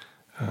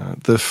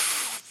the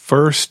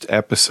first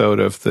episode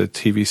of the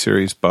TV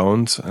series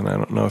Bones, and I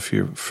don't know if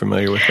you're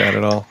familiar with that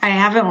at all. I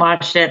haven't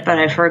watched it, but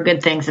I've heard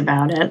good things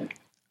about it.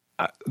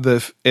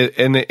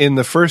 In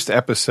the first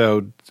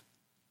episode,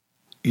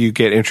 you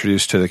get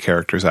introduced to the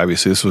characters.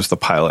 Obviously, this was the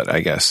pilot,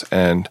 I guess,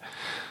 and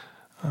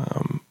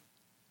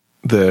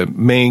the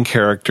main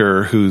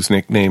character, who's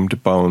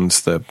nicknamed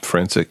Bones, the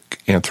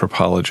forensic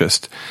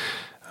anthropologist,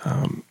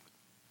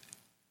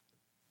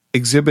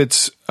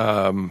 exhibits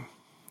a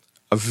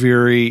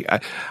very,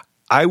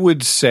 I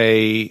would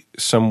say,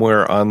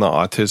 somewhere on the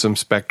autism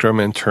spectrum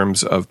in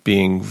terms of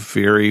being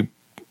very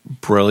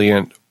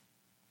brilliant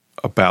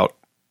about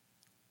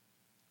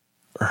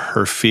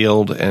her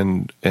field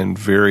and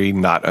very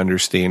not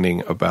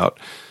understanding about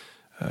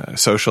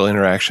social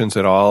interactions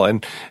at all.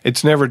 And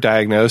it's never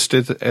diagnosed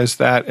as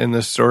that in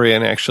the story.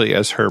 And actually,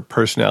 as her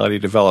personality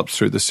develops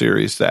through the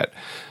series, that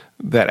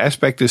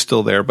aspect is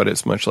still there, but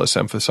it's much less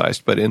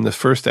emphasized. But in the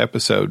first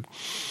episode,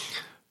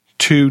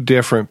 two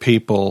different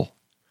people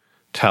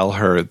tell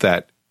her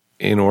that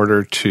in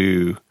order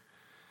to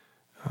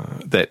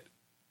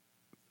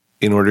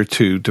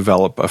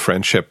develop a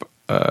friendship,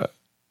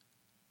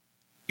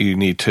 you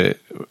need to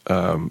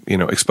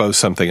expose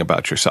something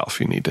about yourself.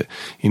 You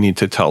need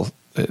to tell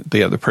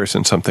the other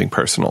person something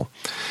personal,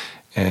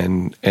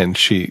 and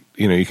she,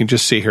 you can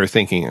just see her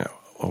thinking,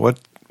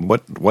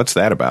 what's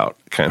that about,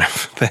 kind of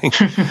thing.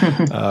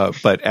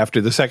 But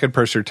after the second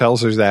person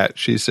tells her that,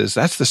 she says,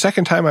 "That's the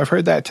second time I've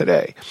heard that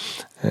today,"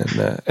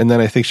 and then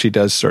I think she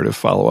does sort of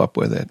follow up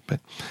with it. But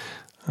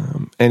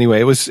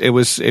anyway, it was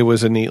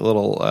a neat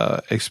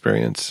little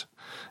experience,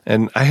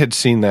 and I had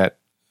seen that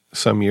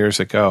some years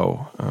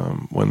ago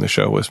when the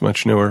show was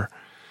much newer,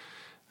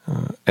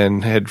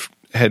 and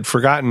had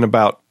forgotten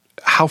about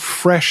how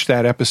fresh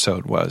that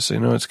episode was.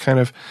 It's kind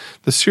of,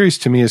 the series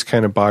to me is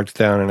kind of bogged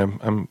down,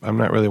 and I'm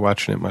not really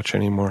watching it much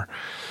anymore.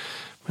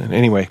 And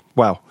anyway,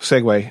 wow,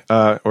 segue,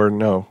 or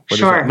no, what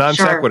is it? Non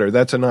sequitur. Sure.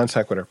 That's a non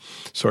sequitur,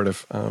 sort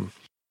of.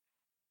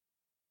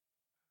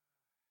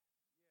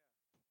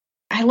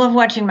 I love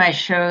watching my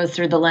shows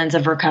through the lens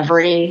of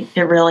recovery.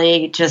 It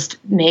really just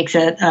makes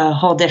it a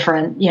whole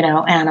different,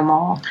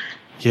 animal.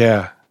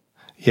 Yeah.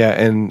 Yeah,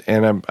 and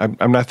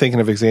I'm not thinking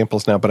of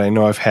examples now, but I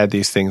know I've had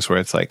these things where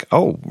it's like,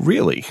 oh,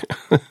 really?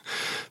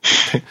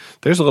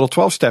 There's a little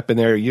 12-step in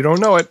there. You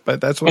don't know it,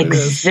 but that's what it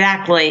is.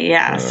 Exactly,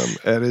 yes.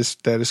 That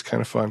is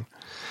kind of fun.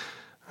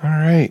 All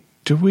right.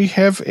 Do we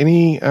have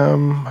any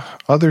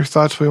other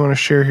thoughts we want to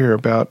share here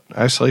about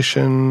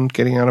isolation,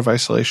 getting out of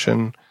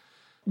isolation?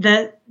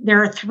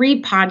 There are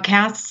 3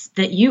 podcasts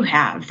that you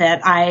have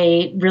that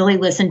I really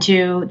listen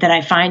to that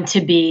I find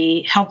to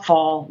be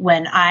helpful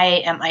when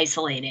I am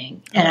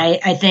isolating. And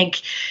I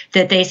think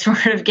that they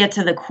sort of get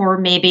to the core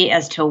maybe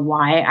as to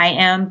why I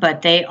am,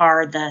 but they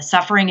are the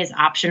Suffering is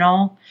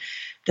Optional,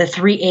 the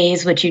 3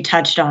 A's, which you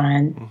touched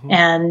on,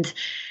 and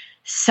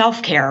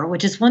self-care,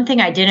 which is one thing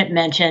I didn't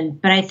mention,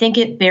 but I think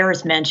it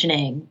bears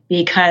mentioning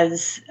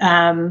because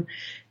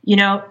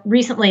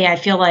recently I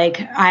feel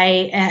like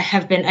I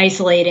have been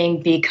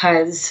isolating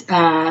because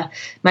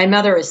my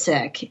mother is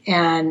sick,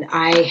 and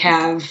I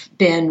have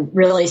been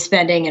really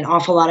spending an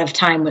awful lot of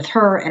time with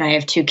her, and I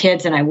have 2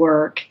 kids and I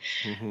work.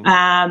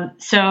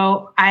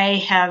 So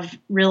I have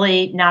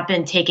really not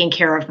been taking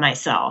care of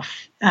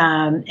myself,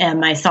 and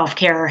my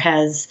self-care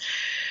has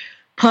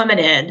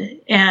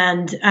plummeted.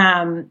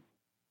 And,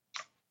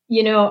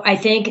 I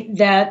think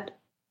that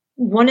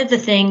one of the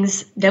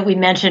things that we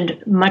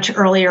mentioned much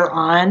earlier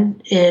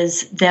on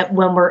is that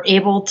when we're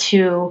able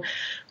to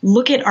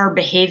look at our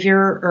behavior,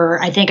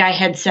 or I think I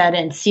had said,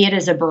 and see it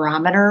as a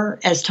barometer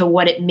as to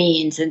what it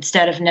means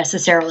instead of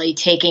necessarily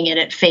taking it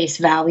at face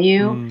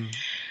value,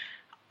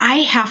 I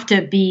have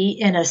to be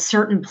in a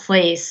certain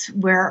place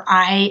where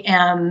I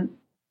am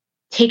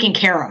taken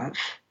care of,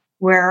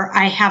 where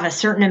I have a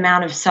certain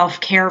amount of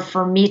self-care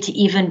for me to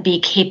even be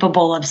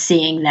capable of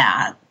seeing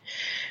that.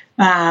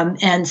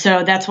 And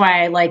so that's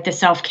why I like the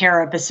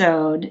self-care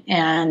episode.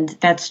 And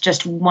that's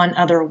just one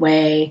other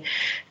way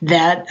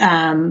that,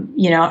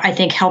 I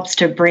think helps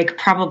to break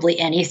probably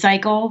any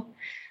cycle.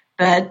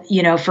 But,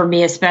 for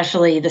me,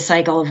 especially the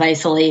cycle of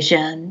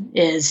isolation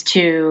is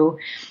to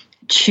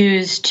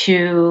choose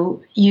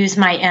to use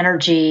my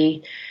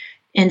energy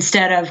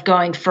instead of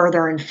going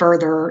further and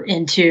further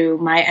into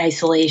my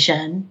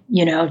isolation,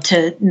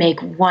 to make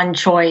one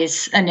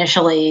choice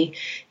initially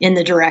in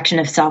the direction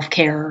of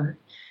self-care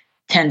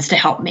tends to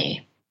help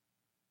me.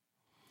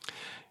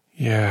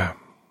 Yeah,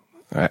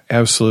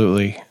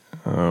 absolutely.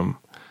 And,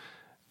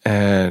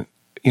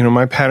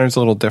 my pattern's a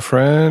little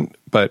different,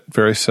 but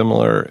very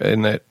similar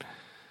in that,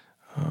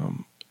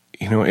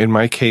 in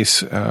my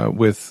case,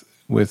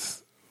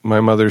 with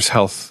my mother's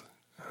health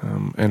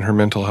and her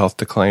mental health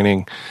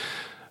declining,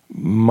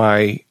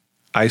 my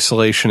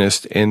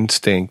isolationist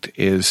instinct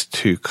is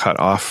to cut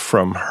off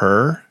from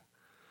her,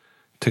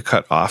 to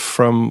cut off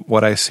from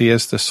what I see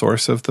as the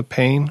source of the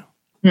pain.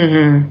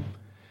 And,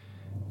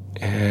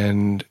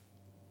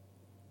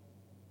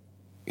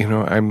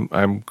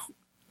 I'm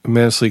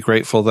immensely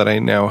grateful that I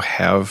now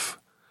have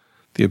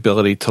the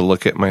ability to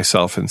look at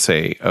myself and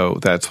say, oh,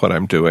 that's what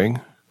I'm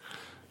doing.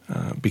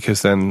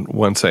 Because then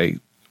once I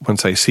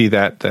see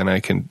that, then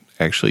I can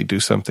actually do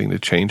something to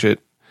change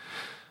it.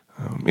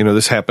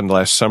 This happened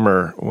last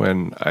summer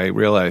when I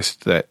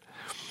realized that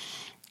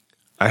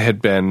I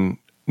had been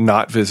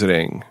not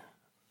visiting.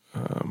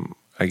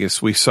 I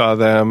guess we saw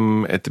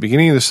them at the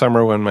beginning of the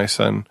summer when my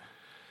son,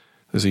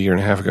 it was a year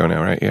and a half ago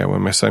now, right? Yeah,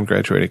 when my son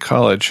graduated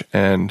college.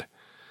 And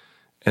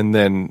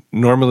then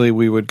normally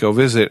we would go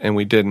visit, and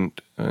we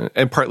didn't.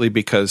 And partly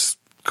because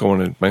going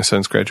to my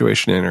son's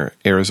graduation in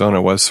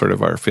Arizona was sort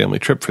of our family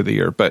trip for the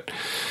year. But,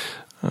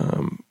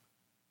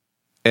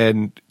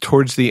 and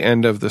towards the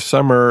end of the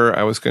summer,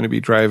 I was going to be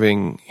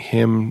driving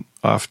him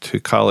off to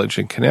college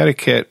in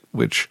Connecticut,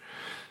 which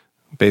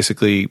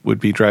basically would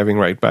be driving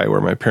right by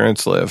where my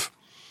parents live.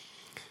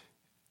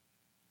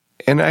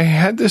 And I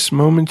had this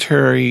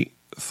momentary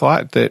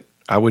thought that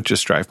I would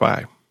just drive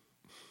by.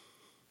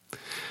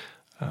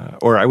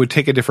 Or I would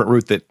take a different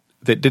route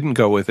that didn't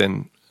go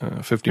within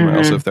 50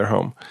 miles of their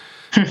home.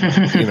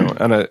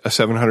 On a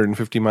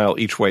 750-mile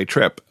each-way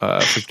trip,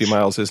 50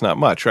 miles is not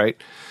much, right?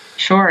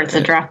 Sure, it's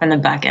a drop in the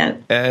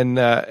bucket. And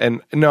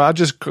no, I'll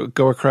just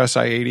go across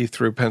I-80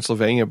 through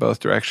Pennsylvania both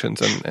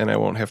directions, and I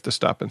won't have to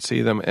stop and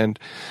see them. And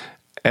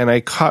I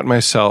caught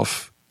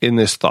myself in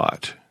this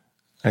thought.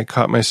 I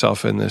caught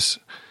myself in this,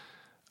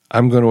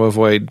 I'm going to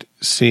avoid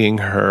seeing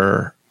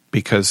her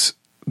because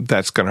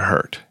that's going to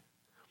hurt.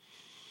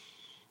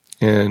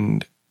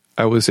 And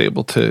I was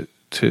able to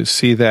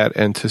see that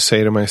and to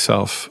say to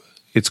myself,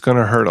 it's going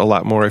to hurt a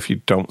lot more if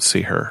you don't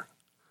see her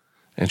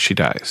and she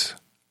dies.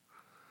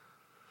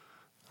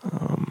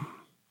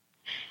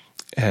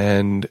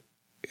 And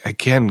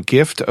again,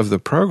 gift of the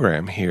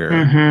program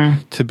here,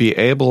 to be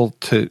able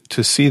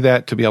to see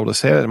that, to be able to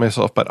say that to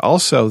myself, but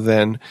also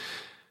then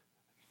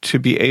to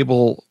be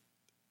able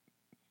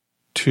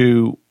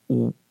to,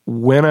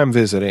 when I'm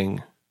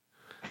visiting,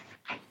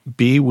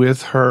 be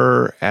with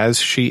her as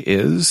she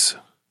is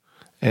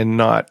and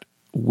not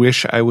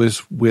wish I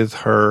was with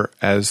her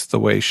as the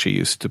way she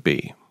used to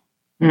be.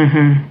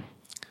 And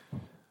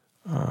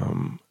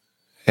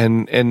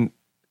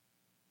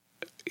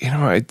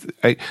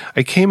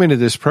I came into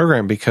this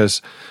program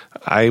because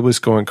I was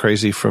going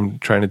crazy from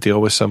trying to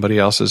deal with somebody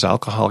else's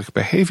alcoholic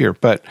behavior,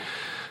 but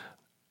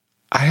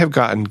I have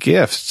gotten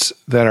gifts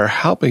that are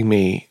helping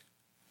me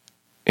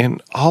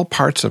in all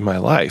parts of my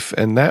life,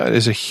 and that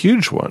is a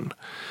huge one.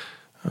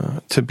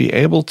 To be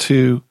able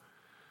to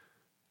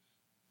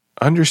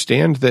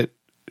understand that,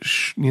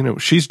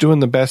 she's doing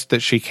the best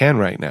that she can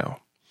right now,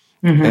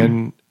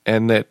 and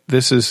that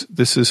this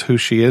is who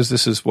she is.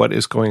 This is what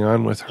is going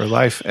on with her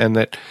life, and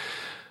that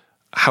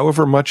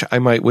however much I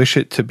might wish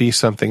it to be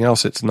something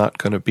else, it's not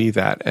going to be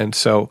that. And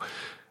so,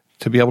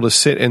 to be able to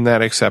sit in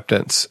that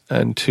acceptance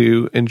and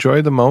to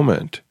enjoy the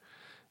moment,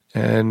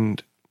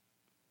 and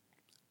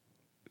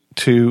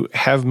to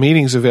have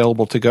meetings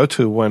available to go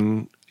to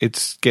when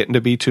it's getting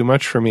to be too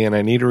much for me and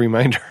I need a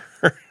reminder.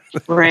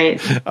 Right.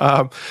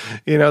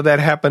 That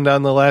happened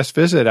on the last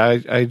visit.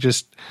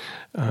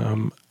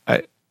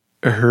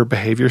 Her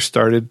behavior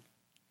started,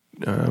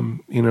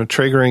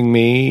 triggering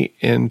me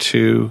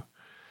into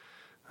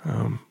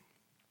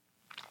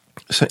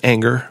some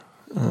anger,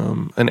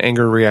 an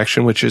anger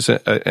reaction, which is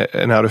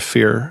an out of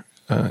fear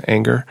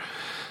anger.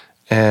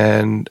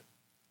 And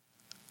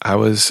I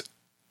was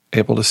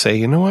able to say,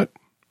 you know what?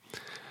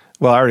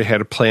 Well, I already had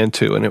a plan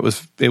too, and it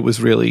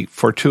was really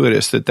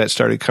fortuitous that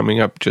started coming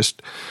up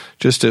just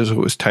as it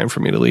was time for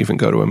me to leave and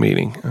go to a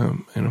meeting.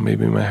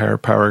 Maybe my higher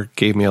power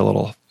gave me a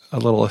little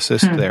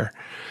assist there.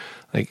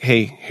 Like,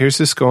 hey, here's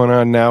this going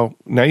on now.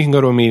 Now you can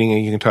go to a meeting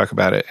and you can talk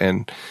about it.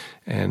 And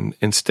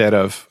instead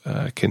of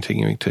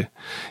continuing to,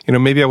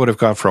 maybe I would have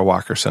gone for a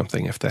walk or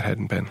something if that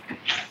hadn't been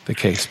the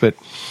case. But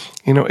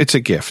it's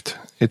a gift.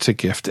 It's a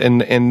gift.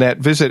 And that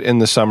visit in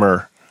the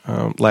summer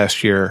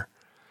last year,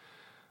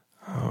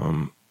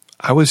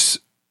 I was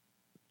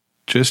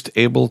just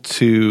able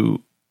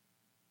to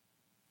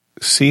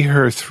see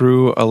her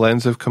through a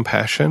lens of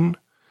compassion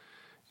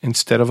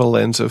instead of a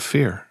lens of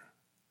fear.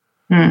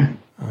 And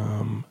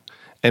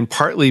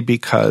partly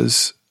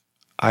because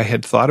I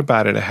had thought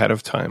about it ahead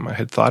of time. I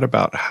had thought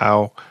about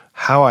how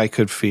I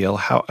could feel,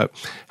 how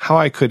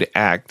I could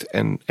act,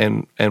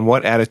 and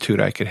what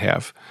attitude I could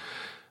have,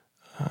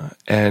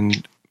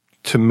 and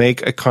to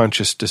make a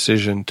conscious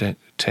decision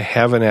to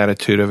have an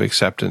attitude of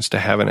acceptance, to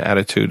have an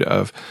attitude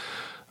of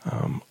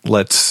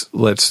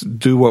let's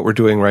do what we're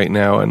doing right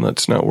now, and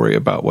let's not worry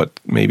about what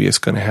maybe is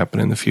going to happen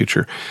in the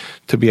future.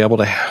 To be able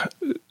to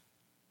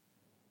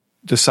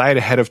decide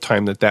ahead of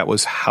time that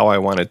was how I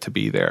wanted to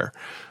be there.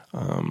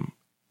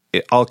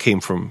 It all came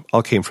from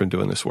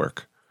doing this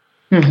work.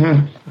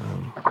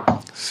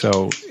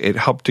 So it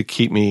helped to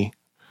keep me.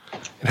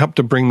 It helped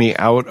to bring me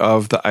out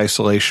of the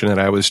isolation that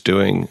I was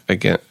doing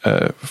again,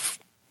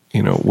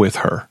 with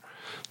her.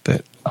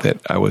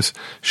 That I was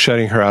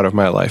shutting her out of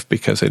my life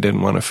because I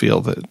didn't want to feel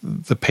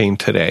the pain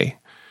today,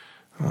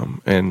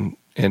 and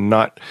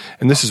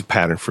this is a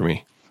pattern for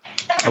me.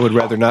 I would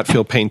rather not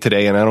feel pain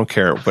today, and I don't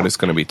care what it's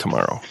going to be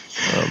tomorrow.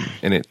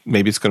 And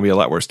maybe it's going to be a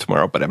lot worse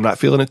tomorrow, but I'm not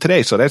feeling it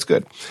today, so that's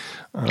good.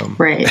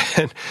 Right.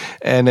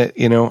 And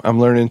I'm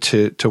learning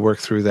to work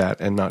through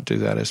that and not do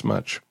that as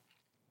much.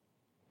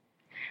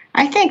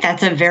 I think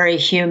that's a very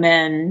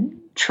human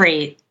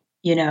trait,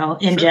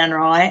 in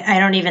general. I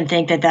don't even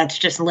think that that's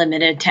just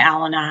limited to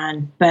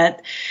Al-Anon.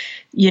 But,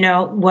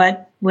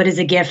 what is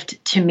a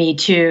gift to me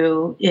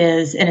too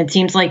is, and it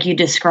seems like you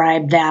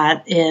described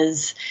that,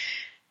 is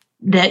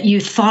that you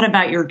thought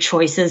about your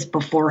choices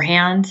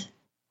beforehand,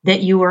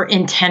 that you were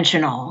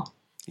intentional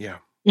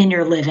in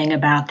your living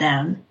about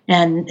them.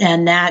 And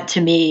that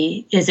to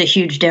me is a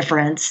huge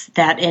difference,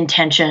 that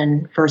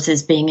intention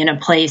versus being in a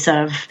place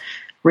of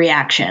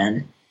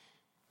reaction.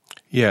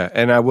 Yeah.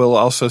 And I will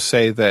also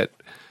say that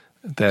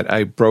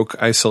I broke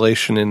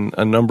isolation in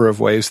a number of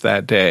ways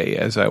that day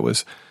as I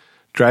was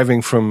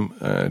driving from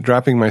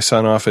dropping my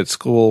son off at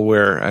school,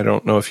 where I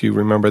don't know if you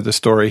remember the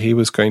story. He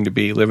was going to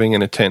be living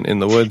in a tent in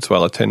the woods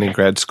while attending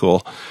grad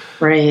school.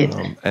 Right.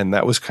 And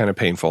that was kind of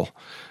painful.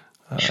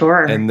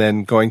 Sure. And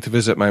then going to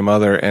visit my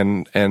mother,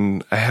 and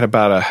I had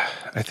about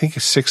a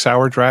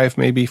 6-hour drive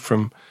maybe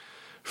from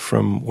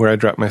where I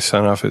dropped my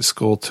son off at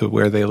school to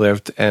where they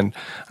lived. And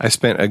I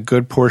spent a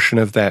good portion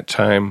of that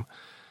time,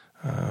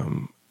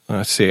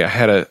 let's see, I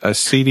had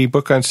a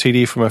book on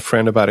CD from a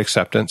friend about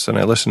acceptance, and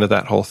I listened to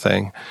that whole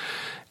thing.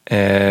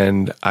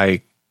 And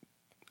I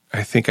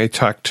think I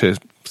talked to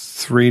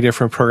 3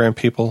 different program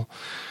people,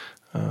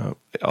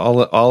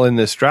 all in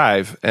this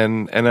drive.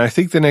 And I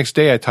think the next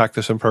day I talked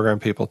to some program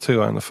people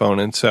too on the phone.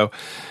 And so,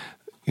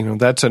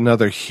 that's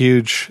another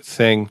huge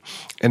thing.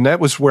 And that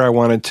was where I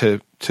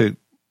wanted to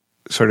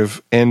sort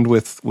of end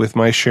with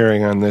my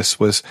sharing on this,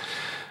 was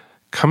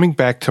coming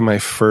back to my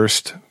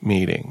first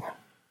meeting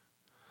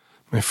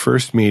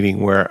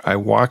where I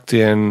walked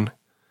in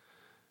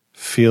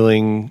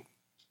feeling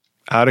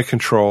out of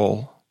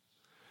control,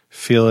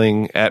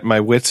 feeling at my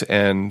wit's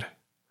end,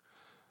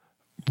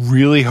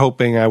 really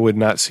hoping I would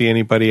not see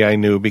anybody I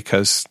knew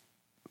because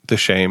the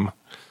shame.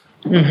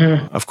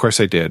 Mm-hmm. Of course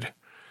I did.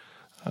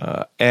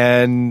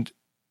 And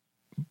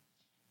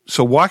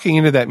so walking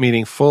into that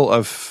meeting full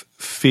of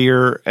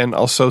fear and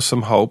also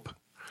some hope,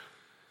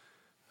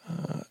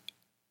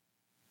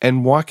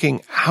 and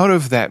walking out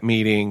of that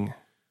meeting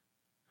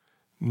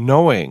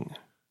knowing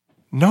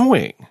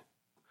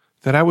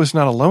that I was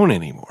not alone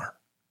anymore,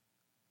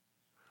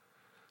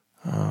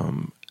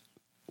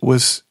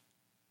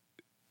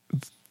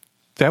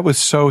 that was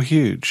so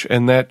huge.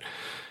 And that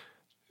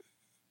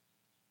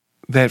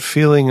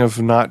feeling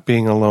of not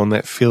being alone,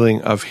 that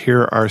feeling of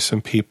here are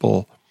some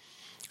people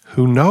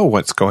who know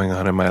what's going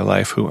on in my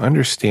life, who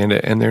understand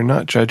it, and they're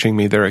not judging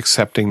me, they're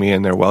accepting me,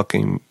 and they're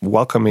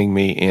welcoming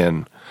me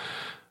in.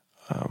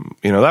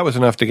 That was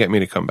enough to get me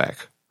to come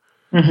back.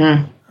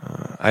 Mm-hmm.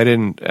 I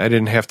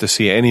didn't have to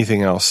see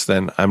anything else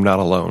than I'm not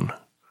alone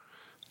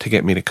to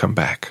get me to come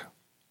back.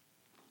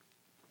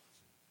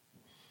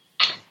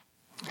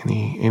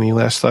 Any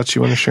last thoughts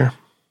you want to share?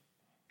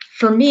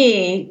 For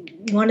me,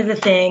 one of the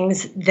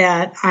things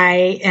that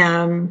I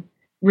am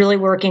really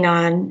working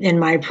on in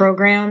my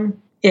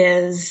program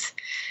is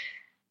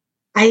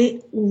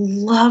I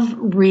love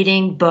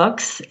reading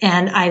books,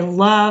 and I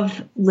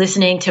love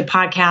listening to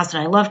podcasts,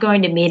 and I love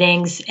going to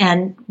meetings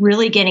and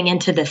really getting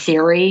into the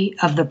theory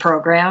of the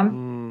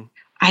program.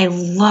 I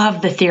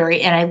love the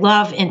theory, and I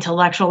love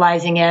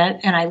intellectualizing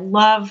it, and I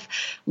love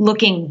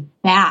looking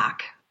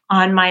back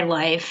on my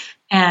life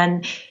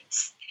and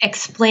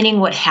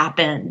explaining what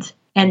happened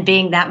and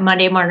being that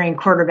Monday morning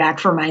quarterback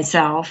for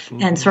myself.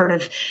 Mm-hmm. And sort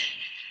of,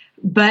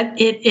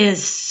 but it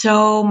is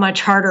so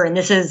much harder. And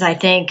this is, I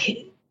think,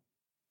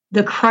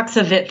 the crux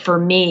of it for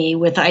me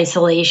with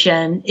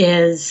isolation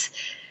is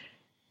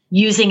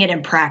using it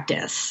in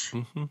practice.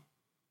 Mm-hmm.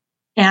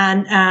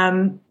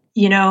 And,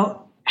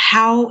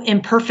 how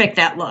imperfect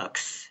that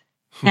looks,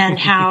 and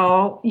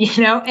how,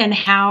 and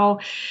how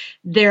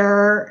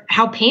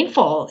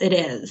painful it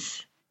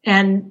is.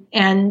 And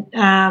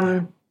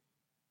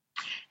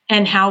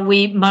how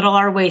we muddle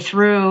our way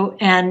through,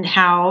 and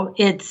how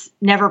it's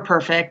never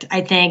perfect. I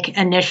think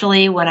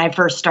initially when I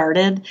first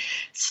started,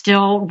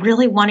 still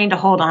really wanting to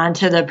hold on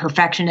to the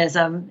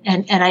perfectionism.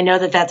 And I know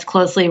that that's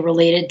closely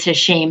related to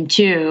shame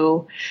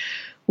too,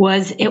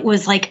 it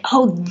was like,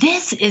 oh,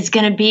 this is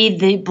going to be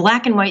the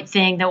black and white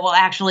thing that will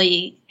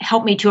actually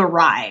help me to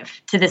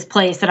arrive to this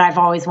place that I've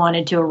always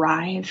wanted to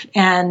arrive.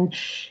 And,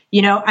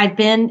 I've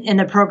been in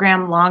the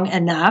program long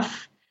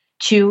enough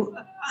to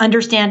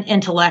understand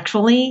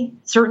intellectually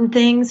certain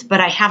things, but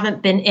I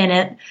haven't been in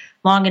it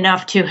long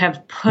enough to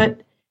have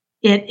put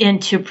it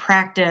into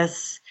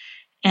practice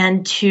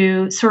and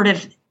to sort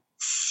of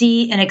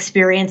see and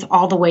experience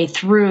all the way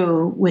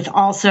through, with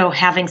also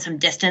having some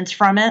distance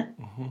from it.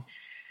 Mm-hmm.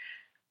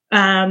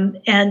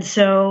 And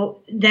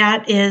so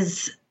that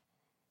is,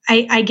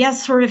 I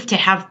guess, sort of to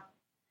have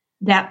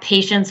that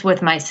patience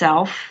with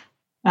myself,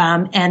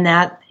 and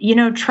that,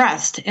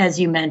 trust, as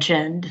you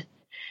mentioned,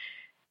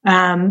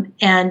 and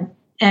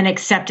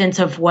acceptance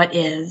of what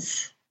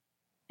is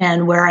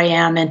and where I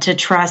am, and to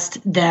trust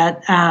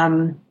that,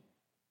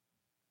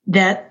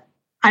 that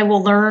I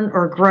will learn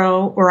or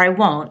grow or I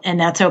won't, and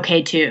that's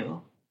okay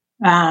too.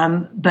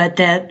 But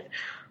that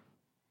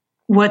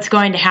what's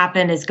going to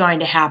happen is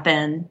going to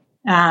happen,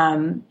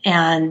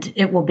 and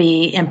it will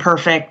be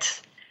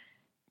imperfect,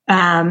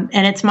 and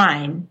it's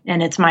mine,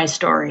 and it's my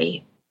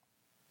story.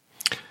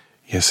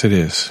 Yes, it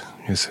is.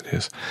 Yes, it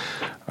is.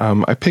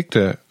 I picked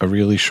a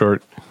really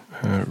short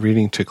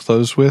reading to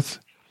close with.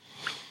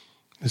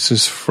 This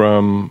is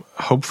from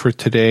Hope for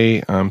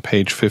Today on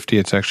page 50.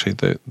 It's actually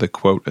the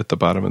quote at the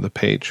bottom of the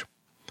page.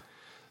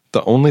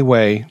 The only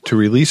way to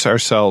release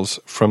ourselves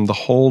from the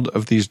hold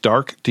of these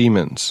dark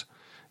demons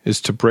is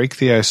to break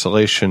the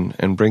isolation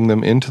and bring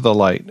them into the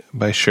light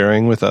by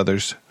sharing with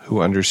others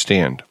who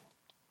understand.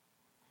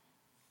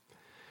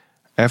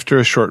 After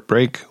a short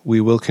break, we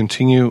will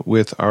continue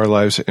with Our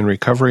Lives in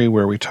Recovery,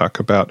 where we talk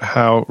about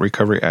how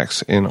recovery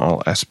acts in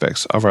all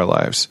aspects of our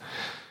lives.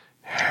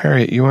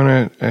 Harriet, you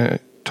want to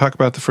talk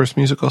about the first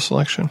musical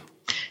selection?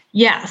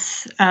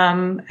 Yes.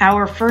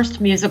 Our first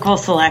musical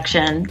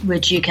selection,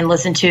 which you can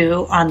listen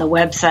to on the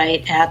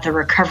website at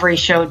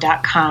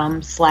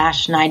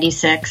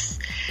therecoveryshow.com/96,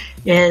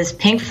 is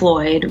Pink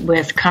Floyd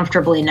with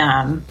Comfortably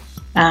Numb.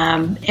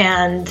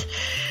 And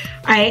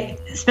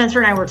Spencer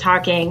and I were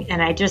talking,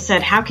 and I just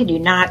said, how could you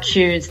not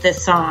choose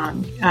this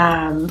song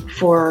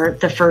for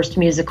the first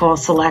musical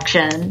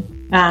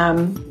selection?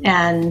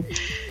 And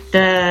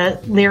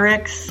the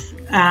lyrics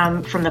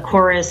from the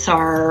chorus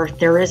are,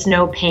 there is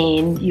no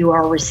pain, you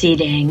are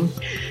receding,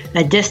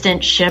 a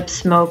distant ship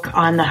smoke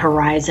on the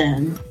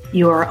horizon,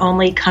 you are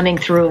only coming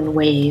through in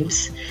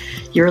waves,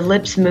 your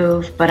lips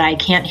move, but I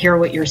can't hear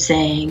what you're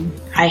saying,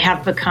 I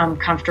have become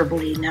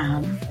comfortably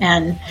numb.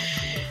 And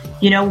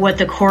you know, what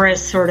the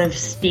chorus sort of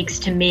speaks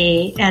to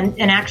me, and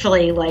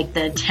actually like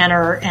the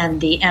tenor and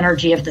the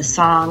energy of the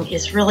song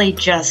is really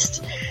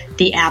just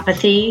the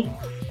apathy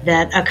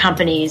that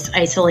accompanies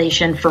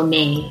isolation for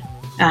me.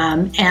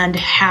 And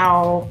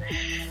how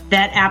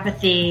that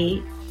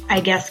apathy,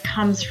 I guess,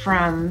 comes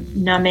from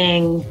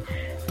numbing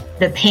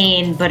the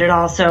pain, but it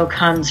also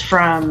comes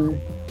from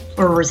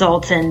or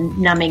results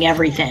in numbing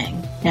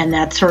everything. And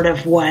that's sort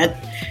of what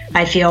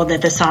I feel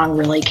that the song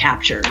really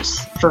captures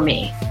for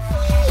me.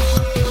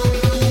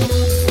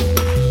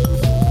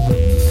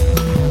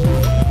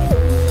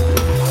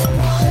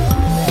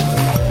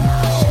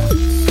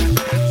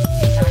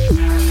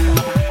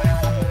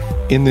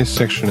 In this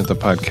section of the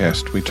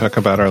podcast, we talk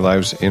about our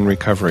lives in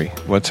recovery,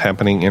 what's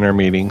happening in our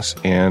meetings,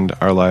 and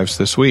our lives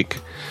this week.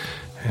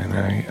 And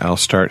I'll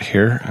start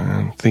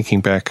here.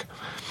 Thinking back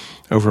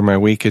over my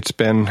week, it's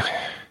been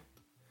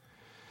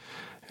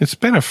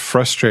a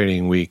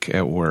frustrating week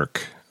at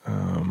work,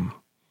 and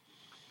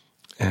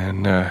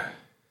I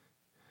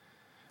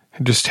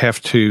just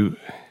have to.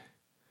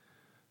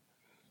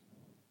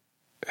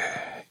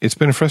 It's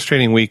been a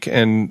frustrating week,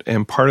 and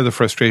part of the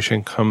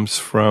frustration comes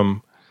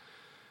from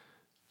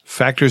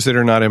factors that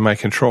are not in my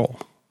control.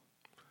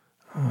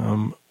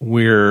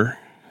 We're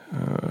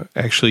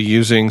actually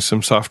using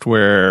some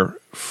software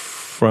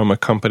from a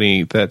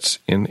company that's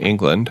in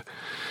England,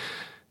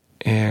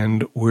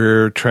 and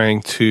we're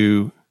trying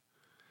to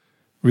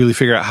really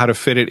figure out how to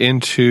fit it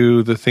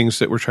into the things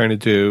that we're trying to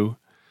do,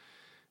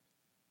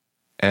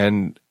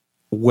 and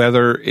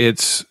whether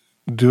it's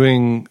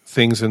doing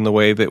things in the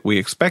way that we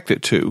expect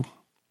it to,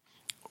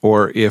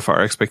 or if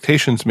our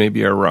expectations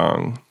maybe are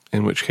wrong,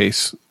 in which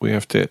case we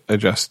have to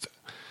adjust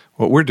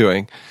what we're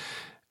doing.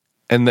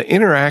 And the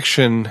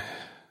interaction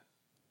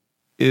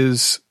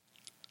is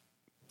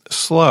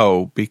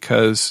slow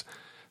because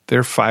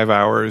they're 5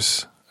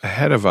 hours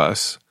ahead of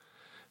us.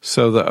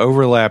 So the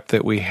overlap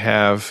that we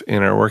have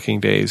in our working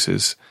days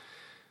is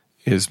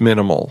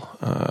minimal.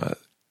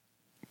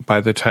 By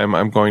the time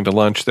I'm going to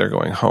lunch, they're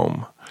going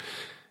home.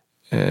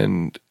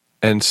 And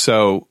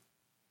so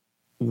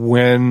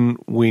when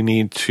we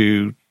need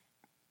to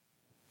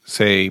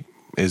say,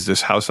 is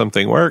this how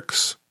something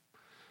works?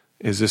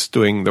 Is this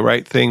doing the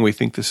right thing? We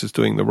think this is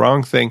doing the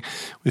wrong thing.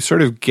 We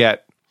sort of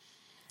get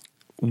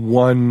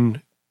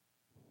one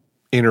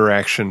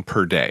interaction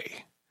per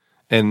day.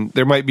 And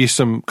there might be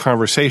some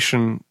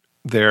conversation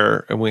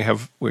there, and we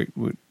have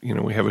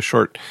a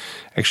short,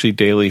 actually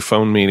daily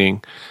phone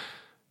meeting.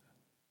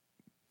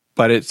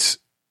 But it's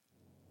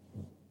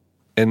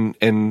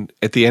and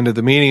at the end of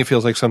the meeting, it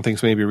feels like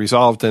something's maybe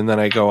resolved, and then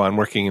I go on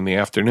working in the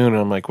afternoon, and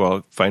I'm like,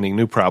 well, finding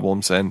new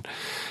problems, and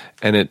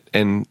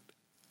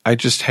I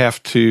just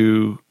have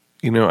to,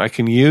 I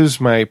can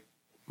use my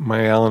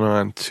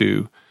Al-Anon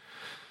to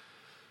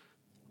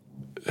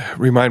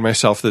remind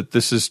myself that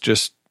this is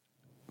just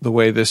the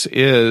way this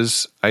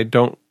is.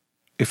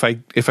 If I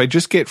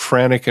just get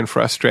frantic and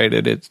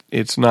frustrated,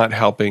 it's not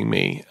helping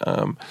me.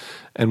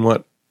 And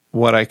what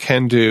I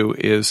can do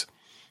is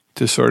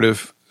to sort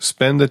of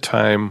spend the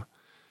time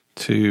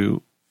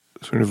to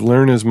sort of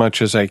learn as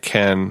much as I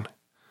can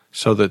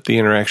so that the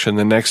interaction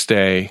the next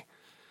day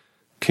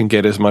can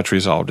get as much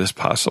resolved as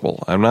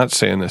possible. I'm not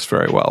saying this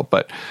very well,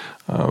 but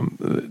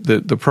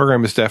the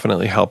program is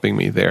definitely helping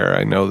me there.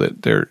 I know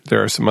that there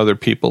are some other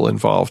people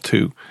involved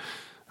who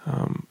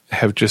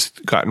have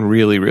just gotten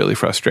really, really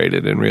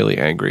frustrated and really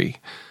angry,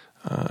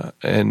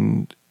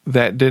 and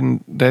that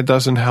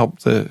doesn't help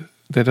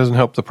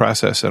the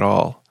process at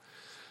all.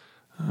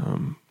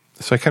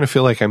 So I kind of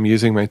feel like I'm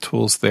using my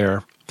tools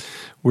there.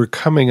 We're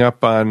coming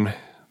up on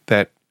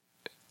that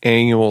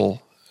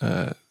annual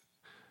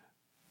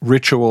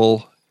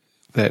ritual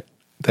that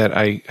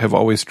I have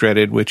always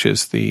dreaded, which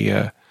is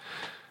the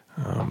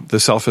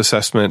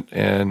self-assessment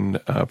and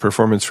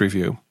performance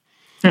review.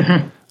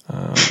 Mm-hmm.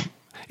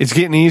 It's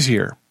getting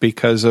easier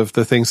because of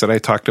the things that I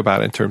talked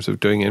about in terms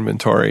of doing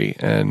inventory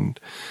and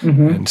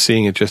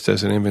seeing it just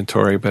as an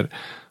inventory. But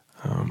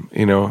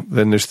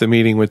then there's the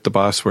meeting with the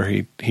boss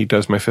where he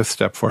does my fifth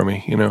step for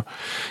me.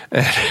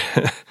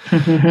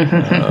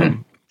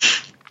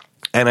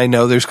 And I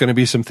know there's going to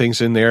be some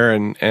things in there,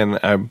 and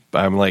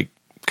I'm like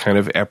kind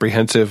of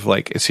apprehensive.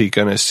 Like, is he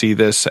going to see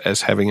this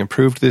as having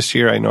improved this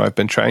year? I know I've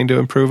been trying to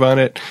improve on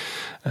it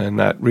and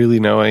not really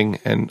knowing.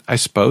 And I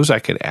suppose I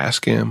could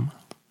ask him,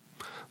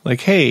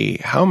 like, hey,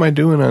 how am I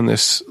doing on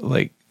this,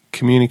 like,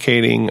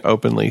 communicating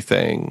openly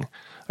thing?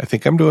 I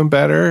think I'm doing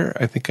better.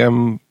 I think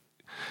I'm,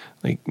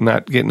 like,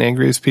 not getting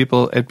angry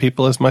at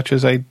people as much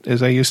as I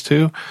used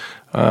to.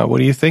 What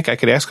do you think? I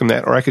could ask them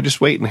that, or I could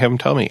just wait and have them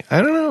tell me.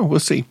 I don't know. We'll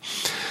see.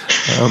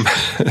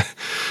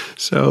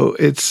 So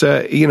it's,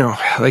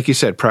 like you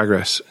said,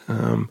 progress.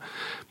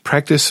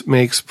 Practice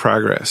makes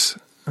progress.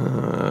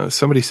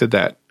 Somebody said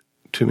that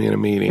to me in a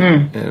meeting,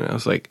 and I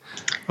was like,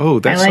 oh,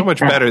 that's so much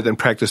better than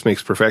practice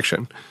makes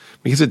perfection,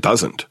 because it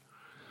doesn't.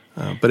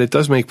 But it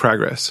does make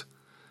progress.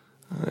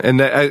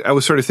 And I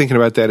was sort of thinking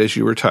about that as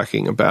you were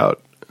talking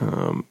about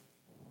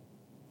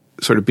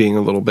sort of being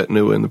a little bit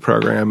new in the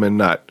program and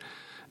not,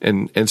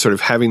 and sort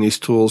of having these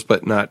tools,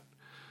 but not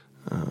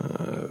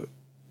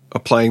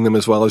applying them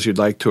as well as you'd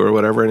like to or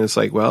whatever. And it's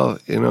like, well,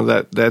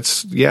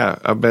 that's,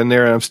 I've been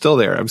there and I'm still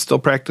there. I'm still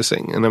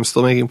practicing and I'm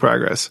still making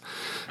progress.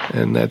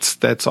 And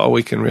that's all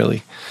we can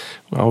really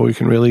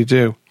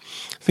do.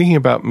 Thinking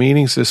about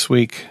meetings this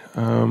week,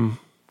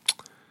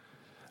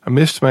 I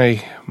missed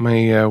my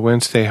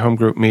Wednesday home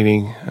group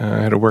meeting.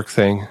 I had a work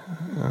thing.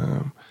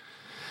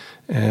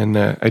 And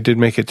I did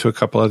make it to a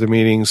couple other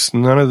meetings.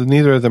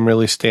 Neither of them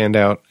really stand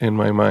out in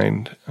my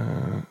mind.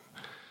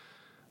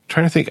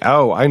 Trying to think.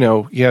 Oh, I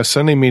know. Yeah,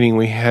 Sunday meeting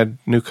we had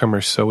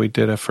newcomers, so we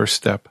did a first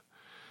step.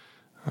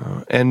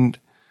 And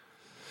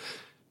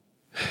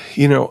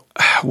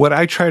what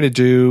I try to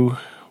do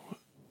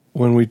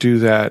when we do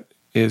that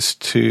is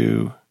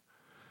to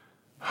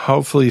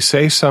hopefully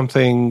say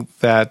something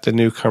that the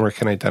newcomer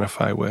can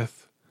identify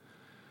with,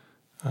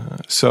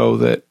 so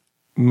that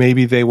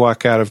maybe they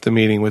walk out of the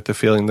meeting with the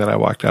feeling that I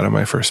walked out of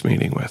my first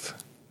meeting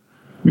with.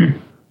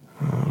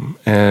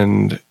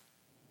 And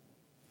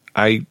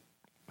I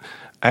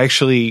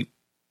actually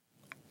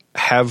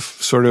have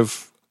sort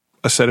of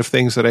a set of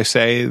things that I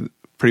say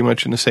pretty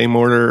much in the same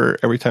order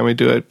every time I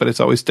do it, but it's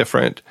always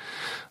different.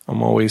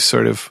 I'm always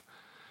sort of,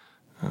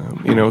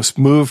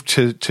 moved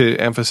to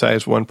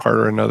emphasize one part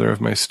or another of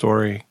my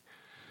story.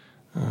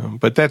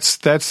 But that's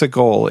the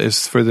goal,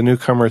 is for the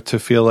newcomer to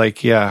feel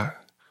like, yeah,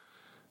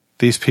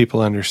 these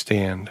people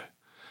understand,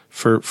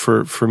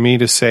 for me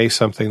to say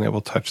something that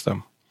will touch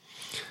them.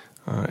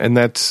 And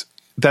that's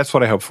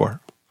what I hope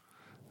for.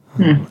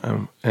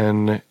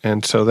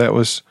 And so that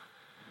was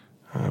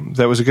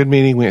a good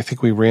meeting. I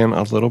think we ran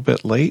a little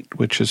bit late,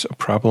 which is a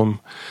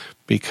problem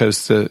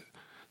because the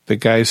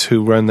guys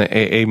who run the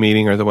AA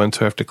meeting are the ones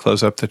who have to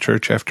close up the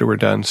church after we're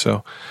done.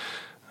 So,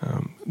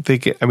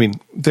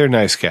 they're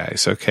nice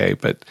guys. Okay.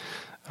 But,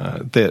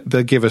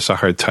 they'll give us a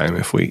hard time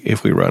if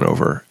we run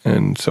over.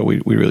 And so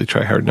we really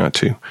try hard not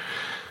to.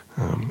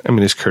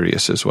 It's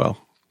courteous as well.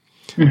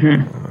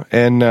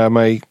 And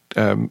my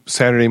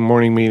Saturday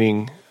morning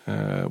meeting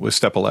was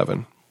Step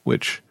 11,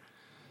 which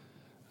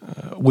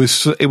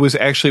was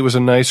a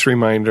nice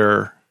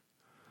reminder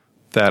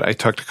that I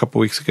talked a couple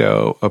weeks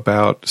ago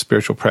about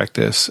spiritual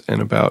practice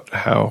and about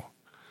how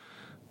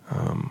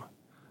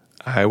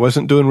I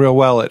wasn't doing real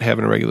well at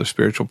having a regular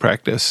spiritual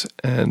practice,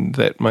 and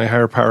that my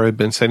higher power had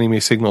been sending me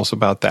signals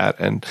about that.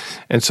 And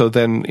so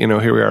then,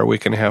 here we are a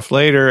week and a half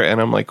later, and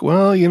I'm like,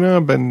 well,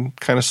 I've been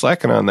kind of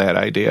slacking on that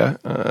idea.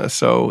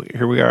 So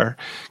here we are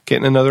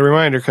getting another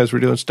reminder because we're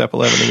doing Step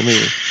 11 in the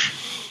meeting.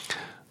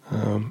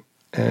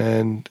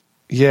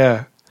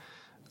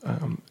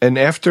 And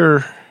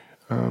after,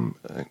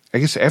 I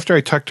guess after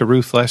I talked to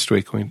Ruth last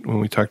week, when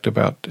we talked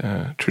about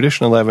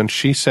Tradition 11,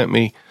 she sent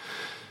me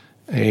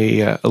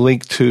a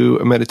link to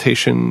a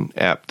meditation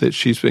app that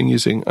she's been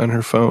using on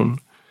her phone.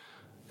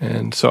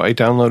 And so I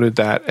downloaded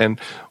that. And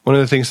one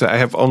of the things that I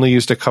have only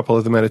used a couple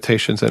of the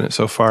meditations in it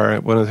so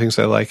far, one of the things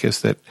I like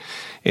is that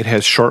it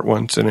has short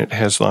ones and it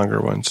has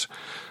longer ones.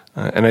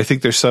 And I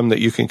think there's some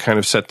that you can kind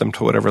of set them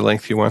to whatever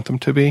length you want them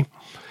to be.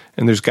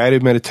 And there's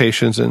guided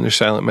meditations and there's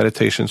silent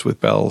meditations with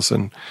bells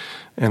and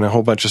a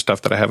whole bunch of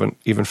stuff that I haven't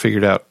even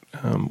figured out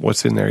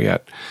what's in there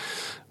yet.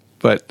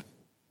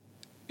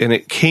 And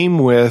it came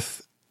with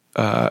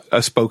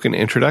a spoken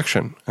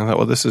introduction. I thought,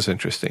 well, this is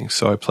interesting.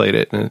 So I played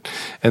it, and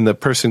the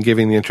person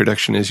giving the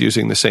introduction is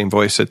using the same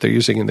voice that they're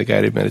using in the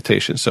guided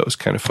meditation. So it was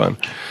kind of fun.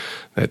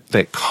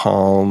 That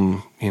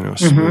calm,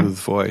 smooth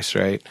voice,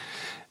 right?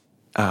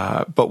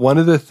 But one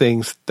of the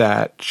things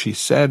that she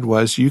said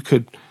was you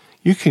can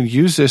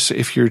use this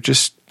if you're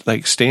just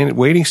like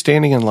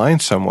standing in line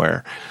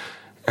somewhere.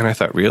 And I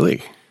thought,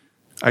 really?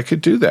 I could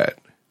do that.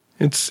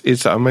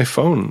 It's on my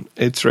phone.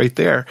 It's right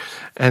there.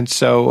 And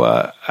so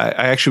I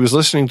actually was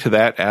listening to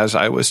that as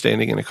I was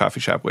standing in a coffee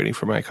shop waiting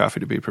for my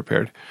coffee to be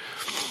prepared.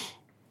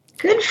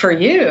 Good for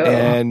you.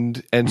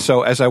 And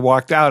so as I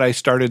walked out, I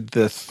started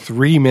the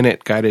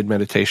 3-minute guided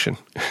meditation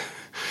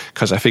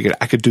because I figured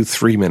I could do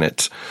 3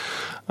 minutes.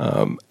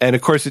 And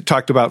of course, it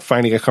talked about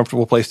finding a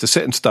comfortable place to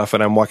sit and stuff.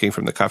 And I'm walking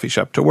from the coffee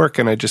shop to work,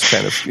 and I just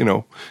kind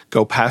of,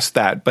 go past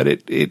that. But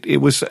it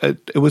was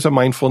a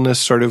mindfulness,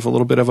 sort of a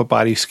little bit of a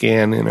body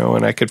scan,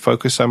 and I could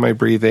focus on my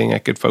breathing. I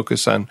could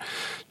focus on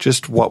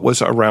just what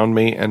was around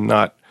me, and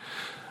not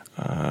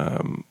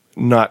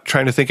not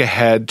trying to think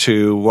ahead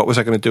to what was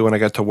I going to do when I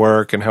got to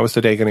work and how was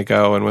the day going to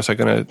go and was I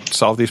going to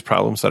solve these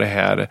problems that I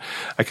had.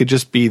 I could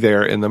just be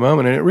there in the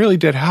moment, and it really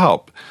did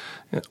help.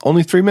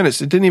 Only 3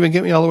 minutes. It didn't even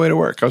get me all the way to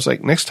work. I was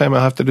like, next time I'll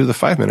have to do the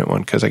 5-minute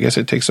one because I guess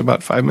it takes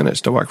about 5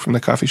 minutes to walk from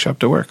the coffee shop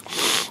to work.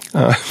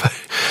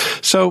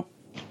 So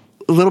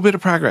a little bit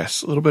of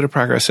progress.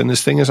 And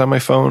this thing is on my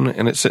phone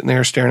and it's sitting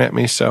there staring at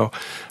me. So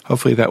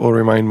hopefully that will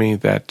remind me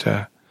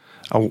that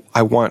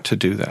I want to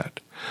do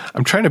that.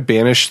 I'm trying to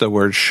banish the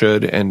word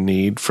should and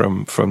need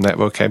from that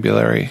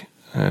vocabulary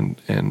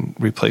and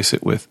replace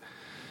it with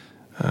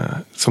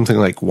something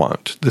like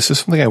want. This is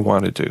something I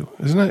want to do,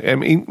 isn't it? I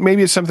mean,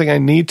 maybe it's something I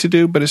need to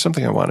do, but it's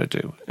something I want to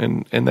do.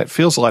 And that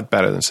feels a lot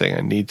better than saying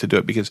I need to do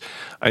it, because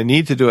I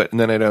need to do it and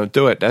then I don't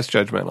do it. That's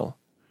judgmental.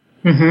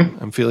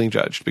 Mm-hmm. I'm feeling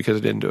judged because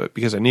I didn't do it,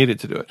 because I needed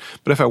to do it.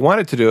 But if I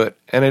wanted to do it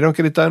and I don't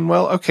get it done,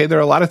 well, okay, there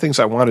are a lot of things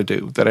I want to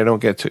do that I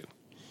don't get to.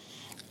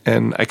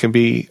 And I can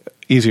be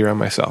easier on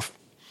myself.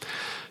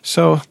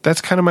 So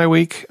that's kind of my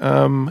week.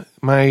 My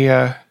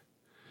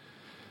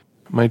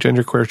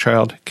genderqueer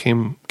child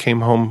came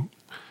home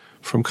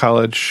from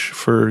college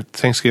for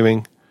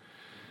Thanksgiving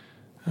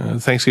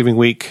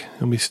week.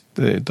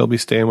 They'll be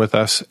staying with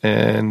us,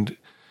 and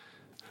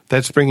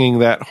that's bringing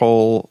that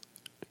whole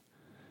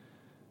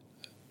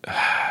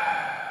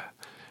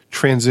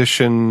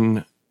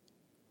transition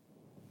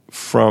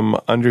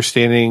from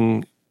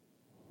understanding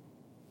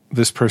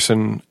this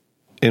person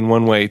in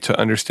one way to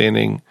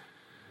understanding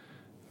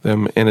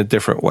them in a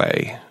different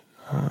way.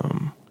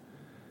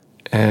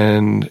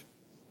 And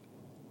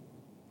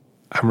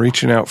I'm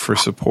reaching out for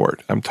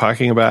support. I'm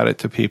talking about it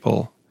to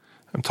people.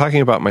 I'm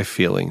talking about my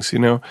feelings, I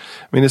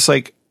mean, it's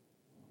like,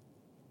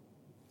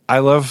 I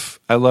love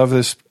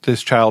this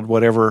child,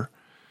 whatever,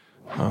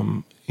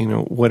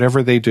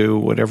 whatever they do,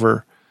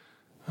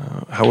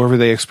 however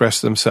they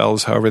express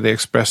themselves, however they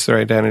express their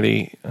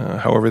identity,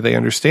 however they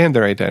understand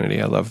their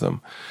identity, I love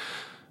them.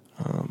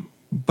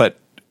 But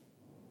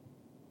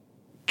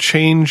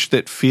change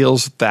that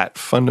feels that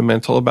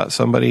fundamental about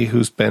somebody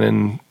who's been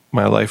in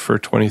my life for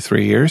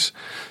 23 years,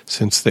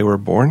 since they were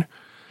born,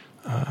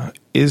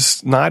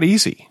 is not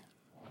easy.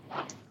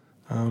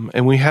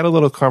 And we had a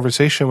little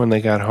conversation when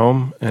they got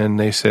home, and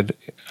they said,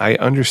 I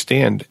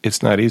understand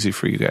it's not easy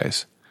for you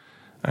guys.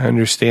 I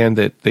understand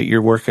that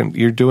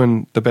you're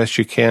doing the best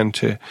you can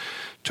to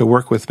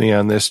work with me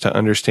on this, to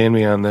understand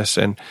me on this,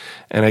 and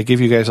I give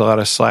you guys a lot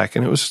of slack.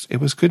 And it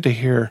was good to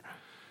hear.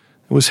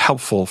 It was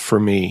helpful for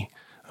me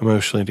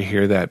emotionally to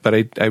hear that. But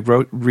I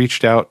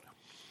reached out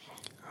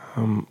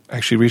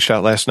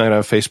last night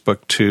on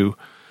Facebook to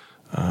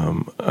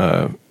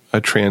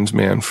a trans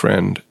man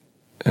friend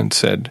and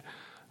said,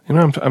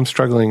 I'm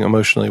struggling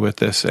emotionally with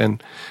this.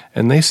 And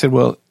they said,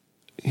 well,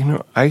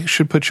 I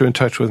should put you in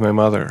touch with my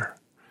mother,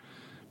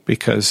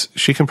 because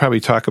she can probably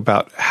talk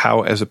about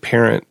how, as a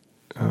parent,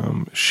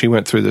 she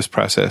went through this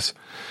process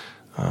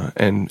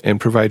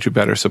and provide you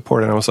better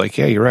support. And I was like,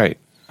 yeah, you're right.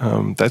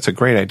 That's a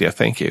great idea.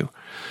 Thank you.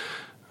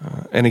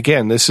 And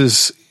again, this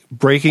is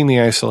breaking the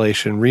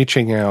isolation,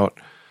 reaching out,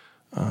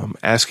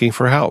 asking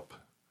for help.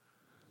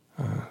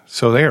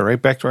 So right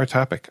back to our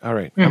topic. All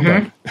right, I'm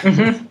done.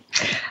 Mm-hmm.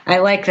 I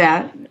like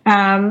that.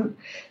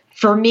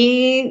 For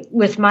me,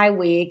 with my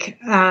week,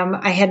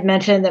 I had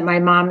mentioned that my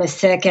mom is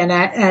sick, and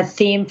a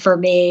theme for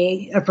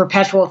me, a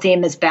perpetual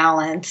theme, is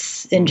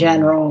balance in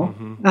general.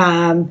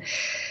 Mm-hmm.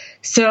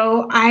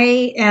 So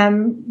I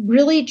am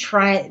really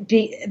trying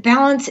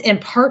balance, in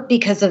part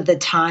because of the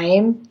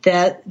time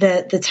that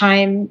the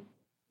time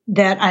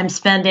that I'm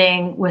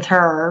spending with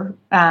her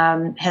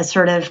has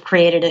sort of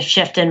created a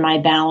shift in my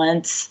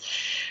balance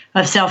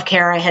of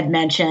self-care I had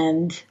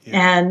mentioned.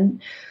 Yeah.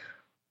 And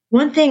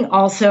one thing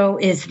also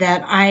is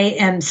that I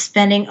am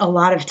spending a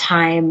lot of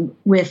time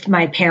with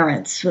my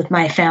parents, with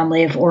my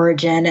family of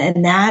origin,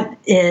 and that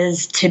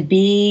is to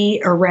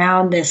be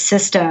around this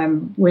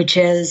system, which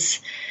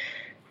is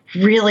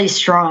really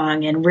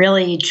strong and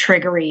really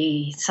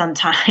triggery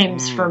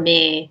sometimes for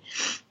me.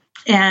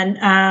 And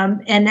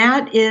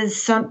that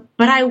is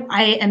but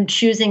I am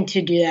choosing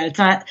to do that. It's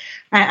not,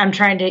 I'm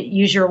trying to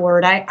use your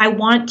word. I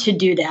want to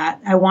do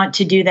that. I want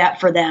to do that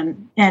for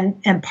them.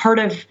 And part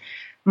of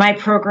my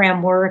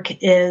program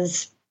work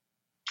is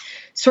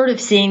sort of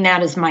seeing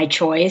that as my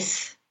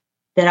choice,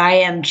 that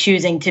I am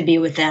choosing to be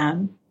with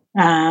them.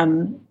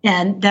 And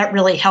that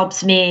really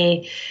helps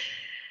me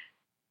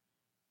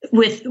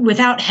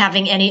without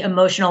having any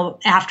emotional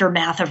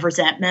aftermath of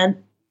resentment,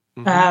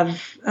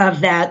 of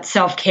that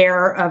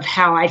self-care, of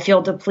how I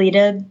feel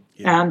depleted,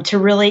 to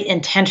really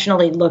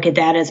intentionally look at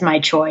that as my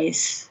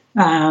choice,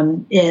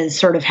 is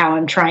sort of how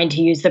I'm trying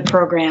to use the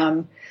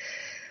program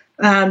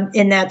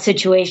in that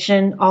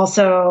situation.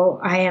 Also,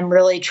 I am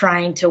really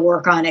trying to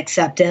work on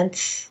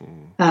acceptance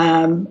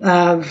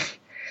of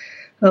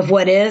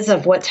what is,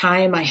 of what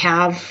time I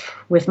have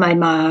with my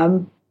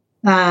mom,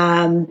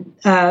 and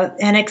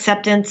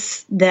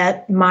acceptance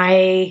that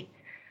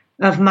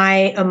of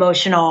my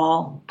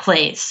emotional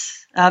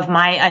place, of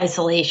my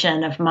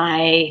isolation, of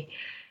my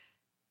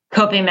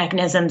coping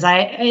mechanisms,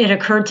 it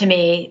occurred to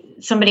me,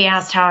 somebody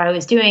asked how I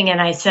was doing, and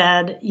I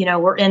said,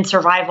 we're in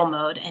survival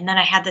mode. And then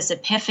I had this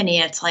epiphany.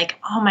 It's like,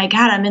 oh my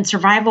God, I'm in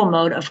survival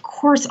mode. Of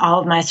course, all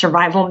of my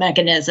survival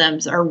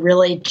mechanisms are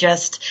really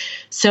just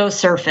so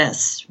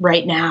surface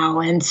right now.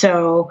 And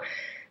so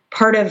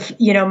part of,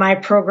 my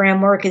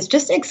program work is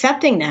just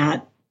accepting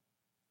that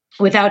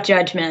without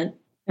judgment,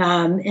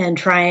 and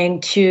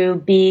trying to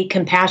be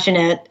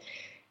compassionate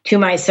to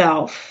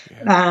myself,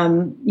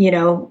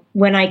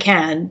 when I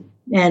can.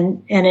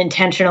 And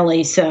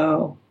intentionally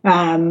so.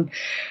 In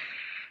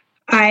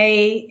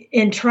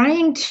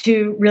trying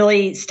to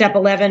really step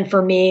 11 for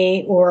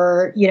me,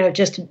 or,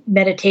 just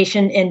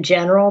meditation in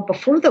general,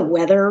 before the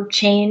weather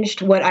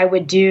changed, what I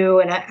would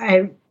do,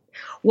 and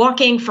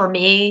walking for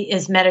me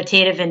is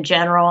meditative in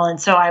general.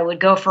 And so I would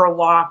go for a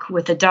walk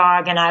with a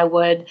dog, and I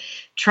would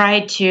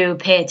try to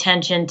pay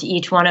attention to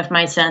each one of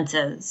my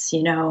senses.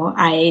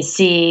 I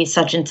see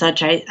such and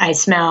such, I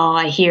smell,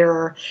 I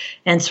hear,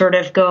 and sort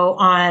of go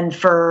on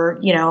for,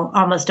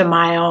 almost a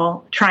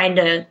mile, trying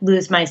to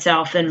lose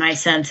myself in my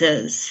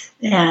senses.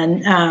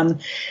 And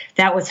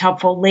that was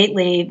helpful.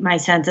 Lately, my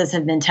senses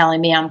have been telling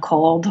me I'm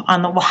cold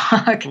on the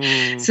walk.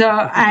 So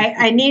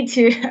I need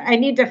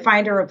to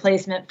find a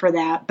replacement for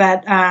that.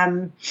 But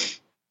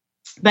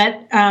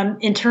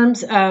in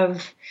terms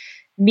of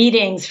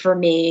meetings for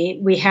me,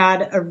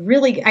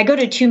 I go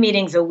to 2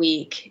 meetings a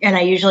week, and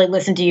I usually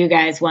listen to you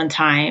guys one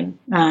time.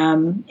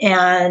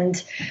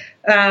 And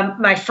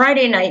my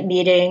Friday night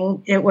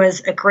meeting, it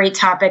was a great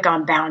topic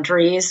on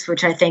boundaries,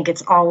 which I think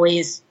it's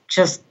always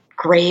just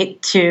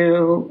great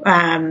to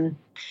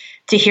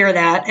hear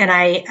that. And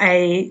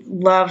I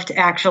loved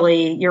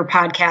actually your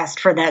podcast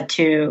for that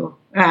too.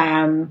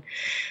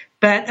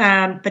 But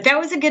that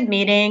was a good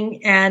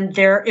meeting, and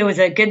it was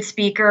a good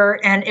speaker,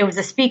 and it was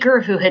a speaker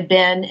who had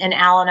been in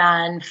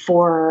Al-Anon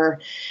for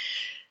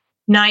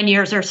 9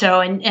 years or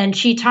so. And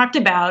she talked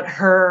about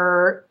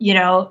her,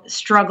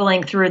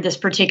 struggling through this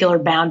particular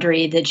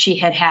boundary that she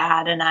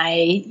had. And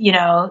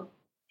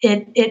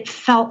it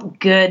felt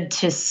good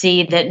to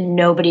see that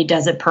nobody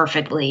does it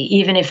perfectly,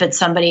 even if it's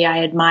somebody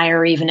I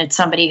admire, even if it's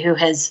somebody who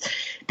has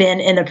been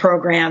in the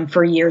program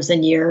for years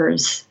and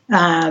years.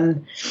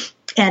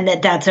 And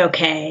that's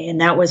okay.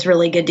 And that was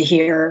really good to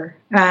hear.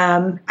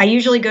 I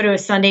usually go to a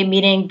Sunday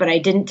meeting, but I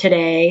didn't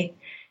today,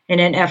 in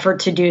an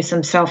effort to do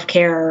some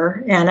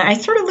self-care. And I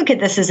sort of look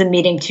at this as a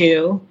meeting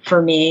too, for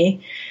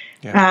me.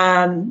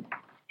 Yeah.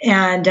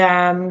 And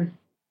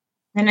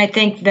I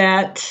think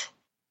that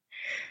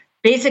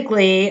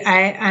basically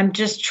I'm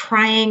just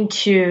trying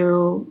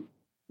to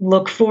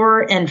look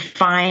for and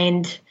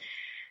find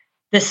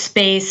the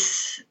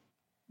space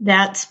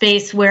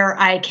where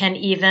I can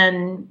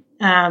even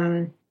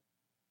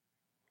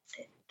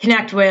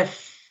connect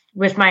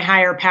with my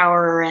higher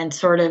power and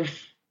sort of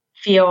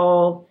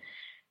feel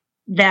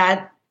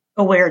that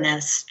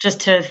awareness, just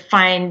to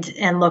find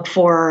and look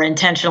for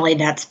intentionally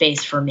that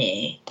space for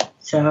me.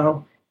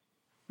 So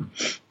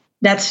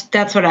that's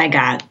what I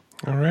got.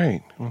 All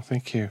right. Well,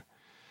 thank you.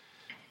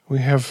 We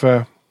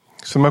have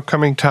some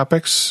upcoming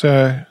topics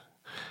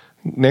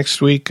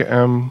next week.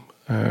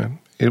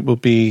 It will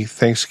be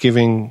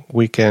Thanksgiving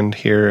weekend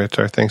here. It's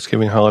our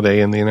Thanksgiving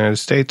holiday in the United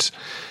States.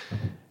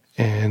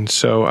 And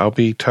so I'll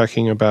be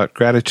talking about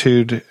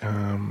gratitude.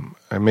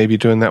 I may be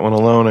doing that one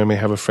alone. I may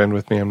have a friend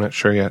with me. I'm not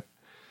sure yet.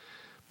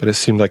 But it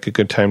seemed like a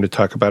good time to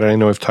talk about it. I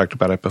know I've talked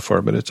about it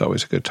before, but it's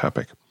always a good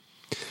topic.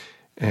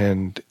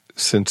 And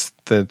since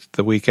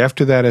the week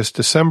after that is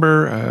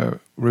December,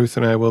 Ruth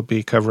and I will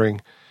be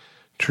covering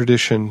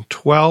Tradition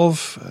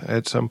 12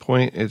 at some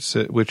point,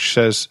 which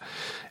says,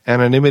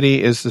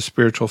 anonymity is the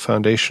spiritual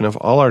foundation of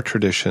all our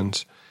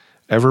traditions,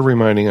 ever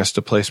reminding us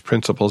to place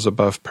principles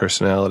above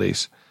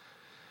personalities.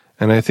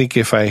 And I think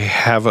if I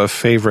have a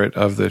favorite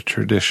of the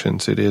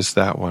traditions, it is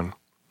that one.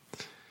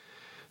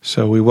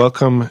 So we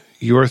welcome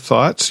your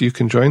thoughts. You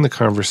can join the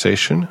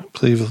conversation.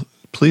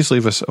 Please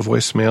leave us a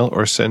voicemail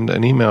or send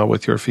an email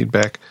with your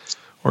feedback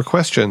or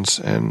questions.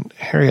 And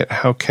Harriet,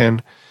 how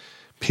can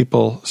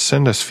people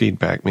send us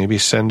feedback? Maybe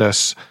send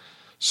us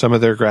some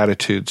of their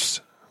gratitudes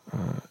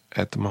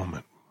at the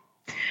moment.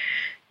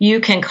 You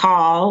can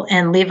call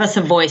and leave us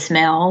a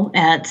voicemail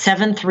at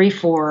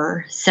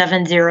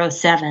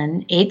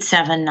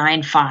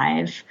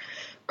 734-707-8795.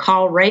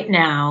 Call right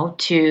now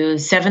to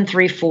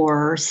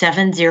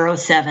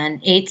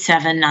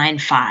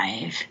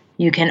 734-707-8795.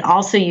 You can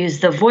also use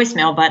the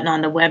voicemail button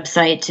on the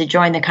website to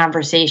join the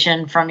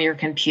conversation from your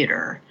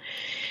computer.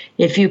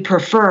 If you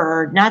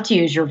prefer not to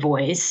use your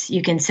voice,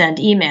 you can send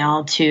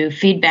email to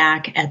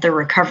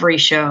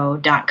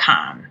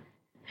feedback@therecoveryshow.com.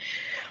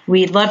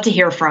 We'd love to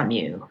hear from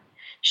you.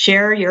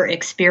 Share your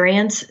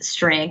experience,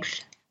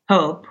 strength,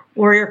 hope,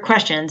 or your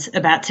questions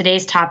about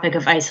today's topic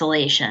of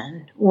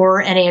isolation,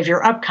 or any of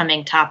your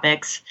upcoming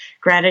topics,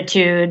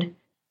 gratitude,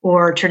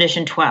 or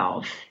Tradition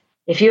 12.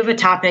 If you have a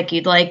topic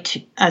you'd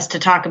like us to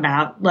talk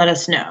about, let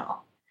us know.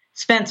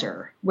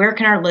 Spencer, where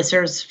can our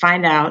listeners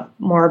find out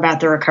more about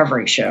The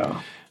Recovery Show?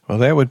 Well,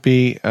 that would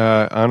be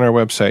on our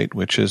website,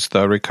 which is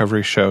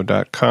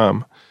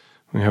therecoveryshow.com.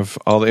 We have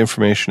all the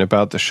information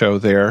about the show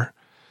there.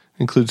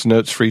 Includes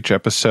notes for each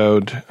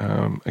episode,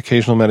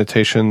 occasional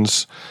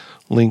meditations,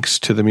 links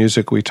to the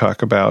music we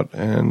talk about,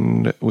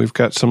 and we've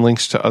got some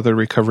links to other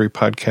recovery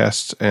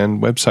podcasts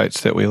and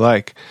websites that we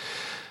like.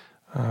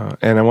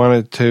 And I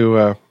wanted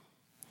to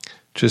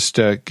just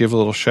give a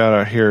little shout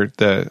out here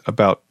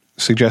about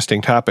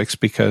suggesting topics,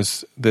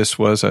 because this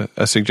was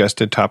a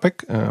suggested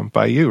topic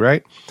by you,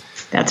 right?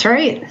 That's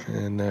right.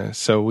 And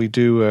so we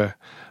do.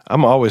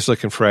 I'm always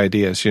looking for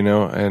ideas,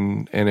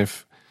 and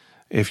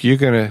if you're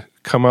going to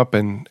come up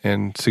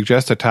and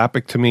suggest a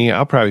topic to me,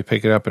 I'll probably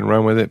pick it up and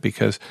run with it,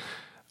 because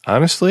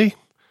honestly,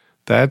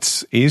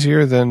 that's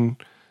easier than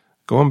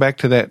going back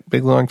to that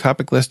big long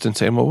topic list and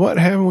saying, well, what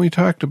haven't we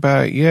talked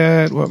about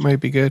yet? What might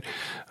be good?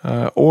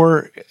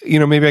 Or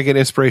maybe I get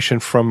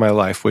inspiration from my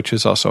life, which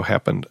has also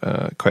happened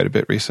quite a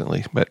bit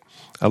recently. But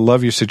I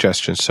love your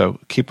suggestions, so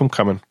keep them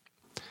coming.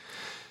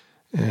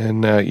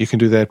 And you can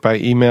do that by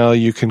email.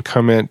 You can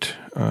comment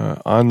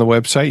on the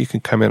website. You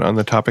can comment on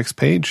the topics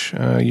page.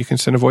 You can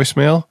send a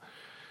voicemail.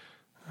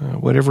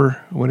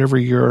 Whatever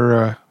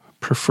your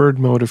preferred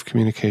mode of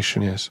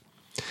communication is.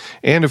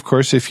 And, of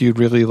course, if you'd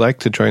really like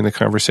to join the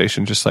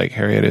conversation, just like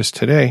Harriet is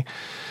today,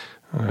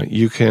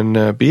 you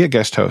can be a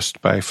guest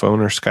host by phone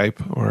or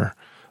Skype or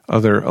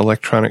other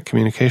electronic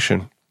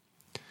communication.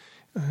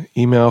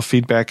 Email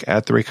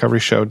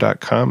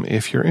feedback@therecoveryshow.com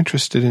if you're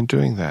interested in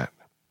doing that.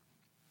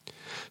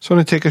 So I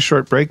want to take a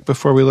short break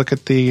before we look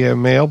at the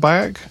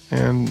mailbag.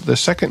 And the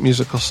second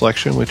musical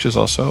selection, which is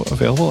also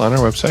available on our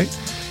website,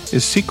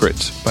 is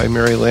Secrets by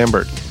Mary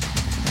Lambert.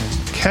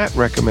 Kat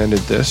recommended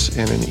this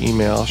in an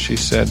email. She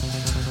said,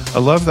 I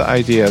love the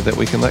idea that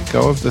we can let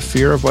go of the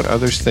fear of what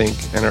others think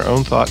and our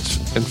own thoughts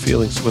and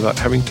feelings without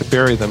having to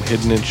bury them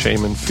hidden in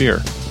shame and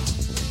fear.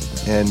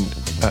 And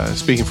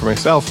speaking for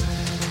myself,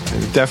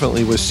 it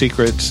definitely was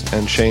secrets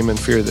and shame and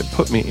fear that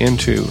put me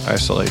into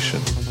isolation.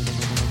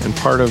 And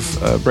part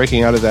of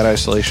breaking out of that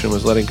isolation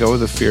was letting go of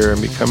the fear and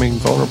becoming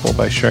vulnerable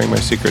by sharing my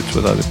secrets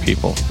with other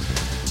people.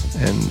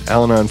 And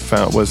Al-Anon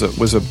was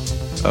a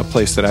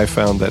place that I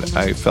found that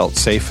I felt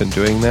safe in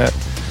doing that,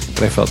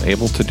 that I felt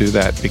able to do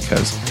that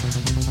because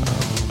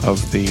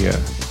of the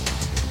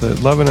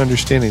love and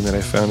understanding that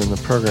I found in the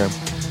program.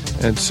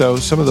 And so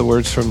some of the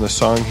words from the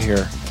song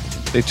here,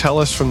 they tell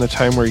us from the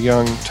time we're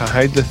young to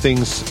hide the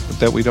things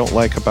that we don't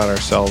like about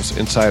ourselves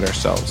inside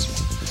ourselves.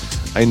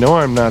 I know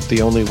I'm not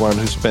the only one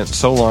who spent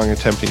so long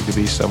attempting to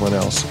be someone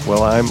else.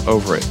 Well, I'm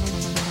over it.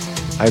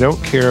 I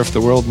don't care if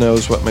the world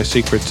knows what my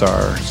secrets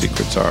are.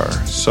 Secrets are.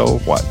 So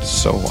what?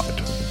 So what?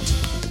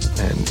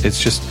 And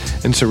it's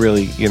a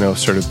really,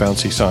 sort of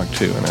bouncy song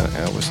too. And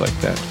I always like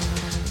that.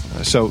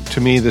 So to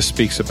me, this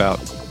speaks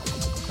about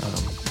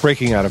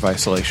breaking out of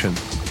isolation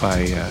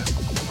by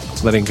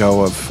letting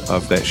go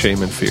of that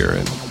shame and fear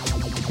and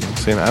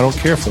saying, I don't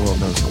care if the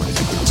world knows what my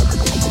secrets are.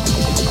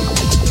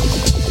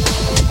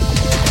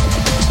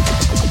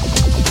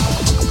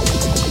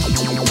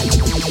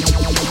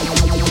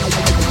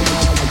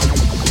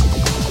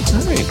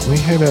 We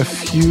had a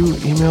few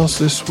emails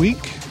this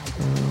week.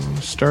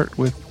 Start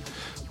with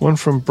one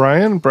from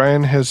Brian.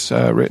 Brian has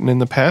written in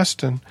the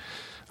past, and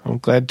I'm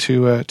glad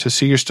to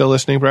see you're still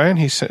listening, Brian.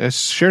 He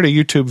shared a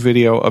YouTube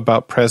video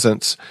about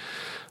presence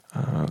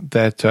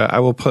that I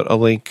will put a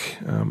link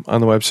on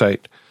the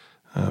website,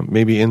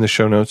 maybe in the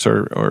show notes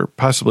or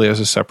possibly as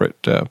a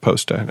separate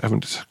post. I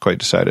haven't quite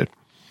decided.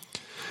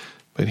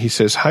 But he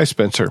says, Hi,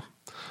 Spencer.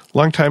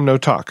 Long time no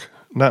talk.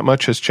 Not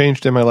much has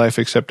changed in my life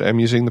except I'm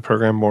using the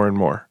program more and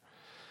more.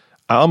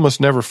 I almost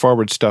never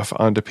forward stuff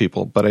onto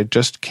people, but I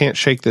just can't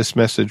shake this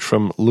message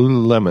from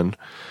Lululemon.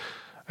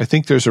 I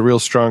think there's a real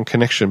strong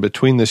connection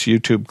between this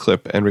YouTube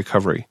clip and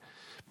recovery,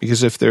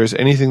 because if there's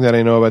anything that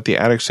I know about the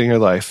addicts in your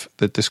life,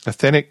 that this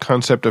authentic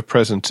concept of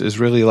presence is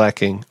really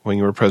lacking when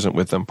you were present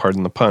with them,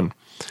 pardon the pun.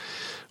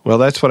 Well,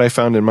 that's what I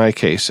found in my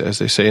case, as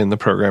they say in the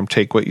program,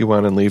 take what you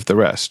want and leave the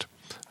rest.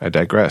 I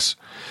digress.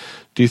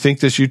 Do you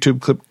think this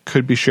YouTube clip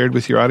could be shared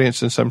with your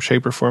audience in some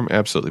shape or form?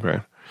 Absolutely,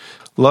 Brian.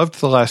 Loved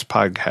the last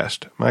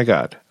podcast. My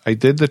God, I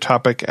did the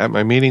topic at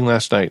my meeting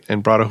last night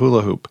and brought a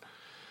hula hoop.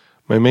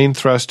 My main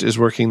thrust is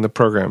working the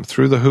program.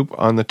 Threw the hoop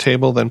on the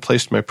table, then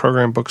placed my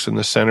program books in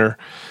the center,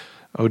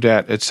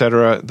 ODAT,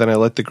 etc. Then I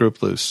let the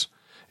group loose.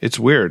 It's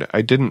weird.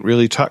 I didn't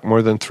really talk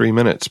more than 3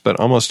 minutes, but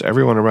almost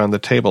everyone around the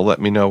table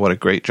let me know what a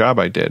great job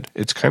I did.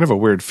 It's kind of a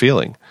weird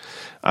feeling.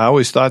 I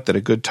always thought that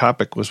a good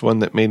topic was one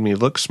that made me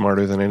look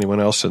smarter than anyone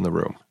else in the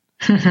room.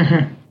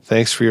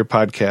 Thanks for your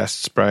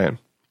podcasts, Brian.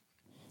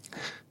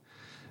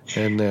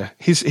 And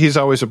he's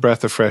always a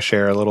breath of fresh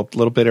air, a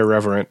little bit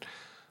irreverent.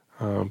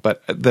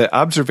 But the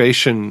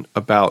observation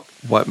about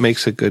what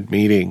makes a good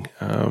meeting,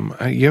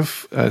 you have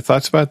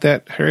thoughts about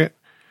that, Harriet?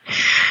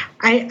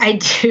 I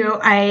do.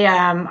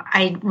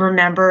 I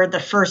remember the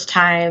first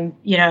time,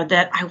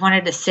 that I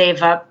wanted to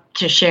save up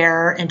to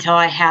share until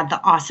I had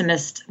the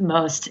awesomest,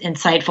 most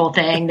insightful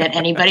thing that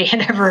anybody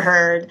had ever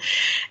heard.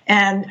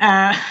 And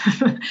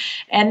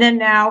then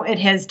now it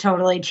has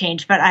totally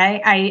changed. But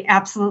I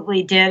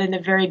absolutely did in the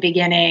very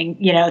beginning,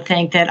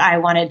 think that I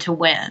wanted to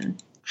win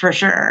for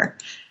sure.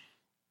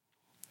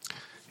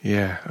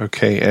 Yeah.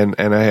 Okay. And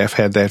I have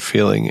had that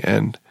feeling.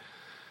 And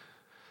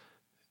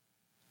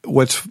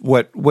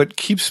what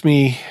keeps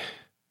me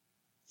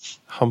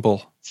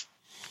humble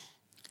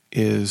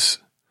is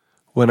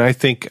when I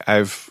think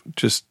I've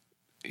just,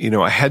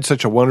 I had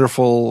such a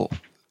wonderful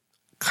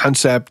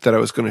concept that I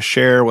was going to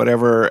share,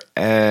 whatever,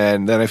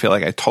 and then I feel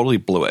like I totally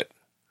blew it.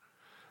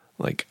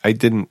 Like I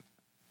did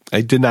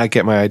not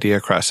get my idea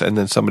across. And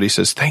then somebody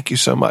says, "Thank you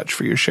so much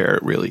for your share.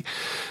 It really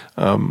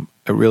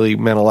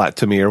meant a lot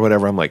to me," or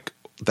whatever. I'm like,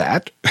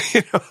 that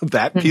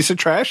piece of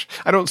trash.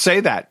 I don't say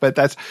that, but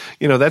that's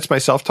my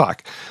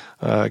self-talk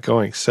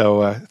going.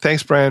 So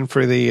thanks, Brian,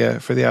 for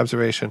the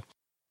observation.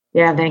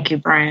 Yeah, thank you,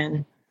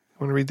 Brian.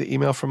 Want to read the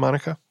email from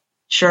Monica?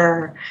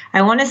 Sure.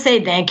 I want to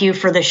say thank you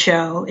for the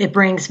show. It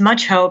brings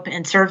much hope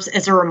and serves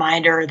as a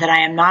reminder that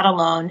I am not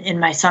alone in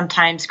my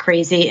sometimes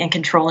crazy and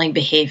controlling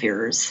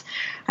behaviors.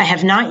 I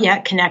have not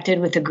yet connected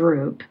with a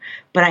group,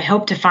 but I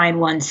hope to find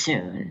one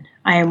soon.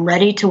 I am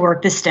ready to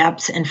work the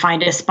steps and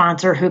find a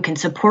sponsor who can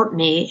support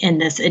me in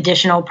this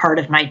additional part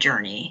of my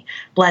journey.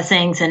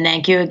 Blessings, and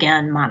thank you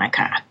again,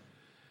 Monica.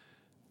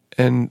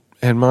 And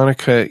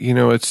Monica,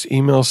 it's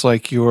emails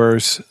like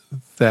yours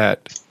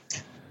that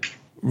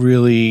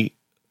really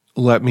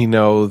let me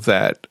know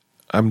that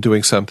I'm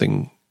doing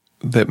something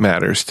that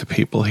matters to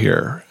people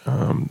here,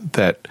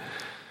 that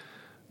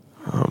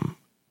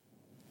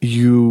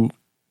you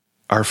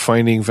are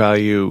finding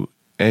value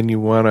and you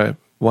want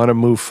to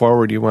move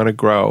forward, you want to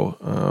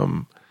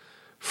grow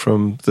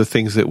from the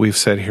things that we've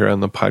said here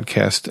on the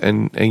podcast,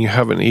 and you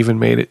haven't even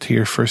made it to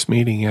your first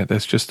meeting yet.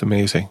 That's just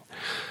amazing.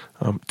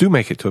 Do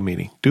make it to a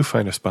meeting. Do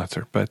find a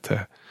sponsor.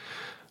 But,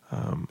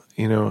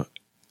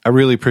 I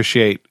really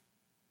appreciate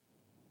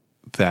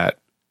that.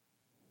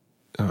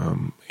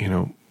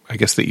 I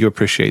guess that you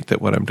appreciate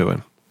that what I'm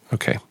doing.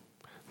 Okay.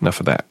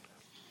 Enough of that.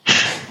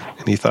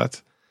 Any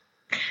thoughts?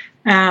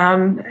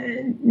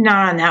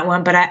 Not on that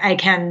one, but I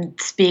can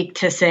speak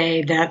to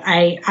say that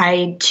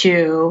I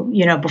too,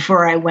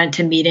 before I went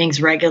to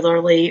meetings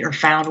regularly or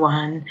found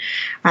one,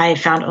 I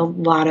found a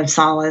lot of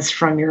solace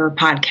from your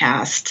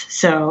podcast.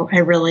 So I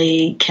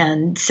really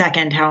can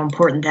second how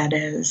important that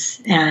is.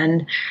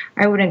 And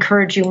I would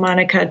encourage you,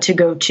 Monica, to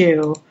go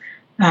too.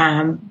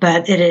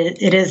 But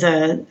it is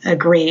a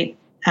great,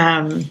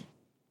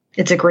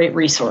 it's a great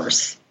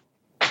resource.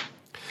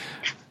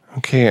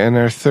 Okay. And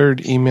our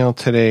third email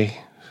today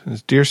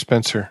is, Dear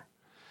Spencer,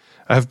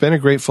 I have been a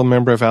grateful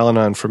member of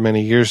Al-Anon for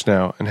many years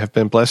now and have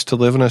been blessed to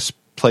live in a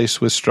place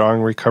with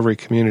strong recovery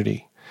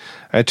community.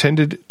 I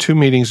attended 2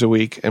 meetings a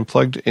week and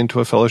plugged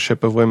into a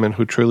fellowship of women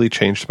who truly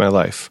changed my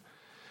life.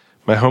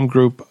 My home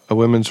group, a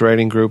women's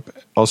writing group,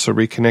 also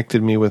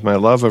reconnected me with my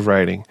love of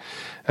writing,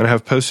 and I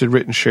have posted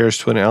written shares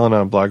to an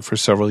Al-Anon blog for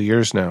several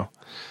years now.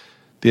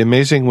 The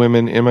amazing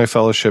women in my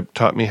fellowship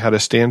taught me how to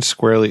stand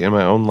squarely in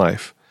my own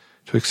life,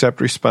 to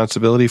accept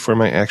responsibility for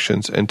my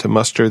actions, and to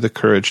muster the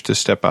courage to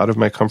step out of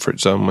my comfort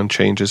zone when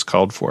change is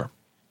called for.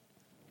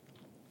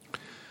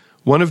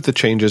 One of the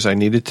changes I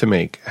needed to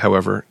make,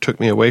 however, took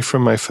me away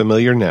from my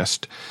familiar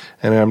nest,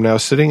 and I am now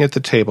sitting at the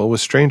table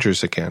with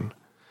strangers again.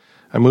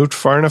 I moved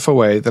far enough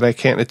away that I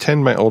can't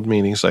attend my old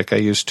meetings like I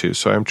used to,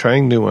 so I'm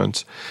trying new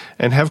ones,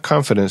 and have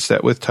confidence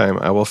that with time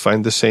I will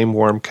find the same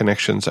warm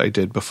connections I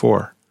did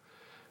before.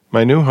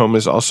 My new home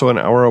is also an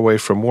hour away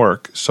from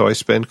work, so I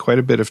spend quite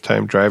a bit of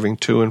time driving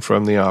to and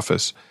from the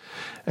office,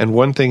 and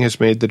one thing has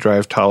made the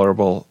drive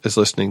tolerable is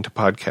listening to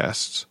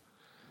podcasts.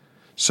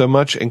 So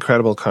much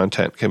incredible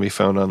content can be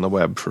found on the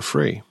web for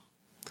free.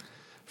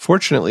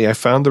 Fortunately, I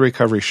found the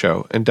Recovery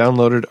Show and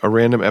downloaded a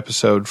random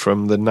episode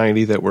from the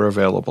 90 that were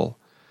available.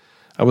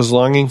 I was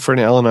longing for an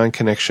Al-Anon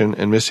connection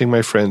and missing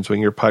my friends when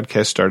your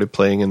podcast started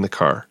playing in the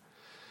car.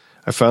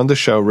 I found the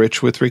show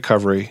rich with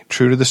recovery,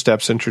 true to the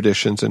steps and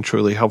traditions, and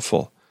truly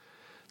helpful.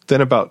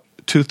 Then about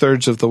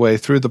 2/3 of the way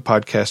through the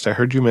podcast, I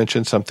heard you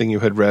mention something you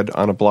had read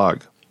on a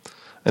blog.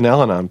 An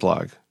Al-Anon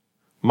blog.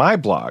 My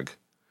blog.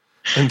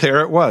 And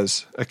there it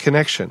was, a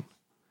connection.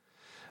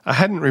 I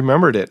hadn't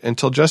remembered it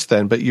until just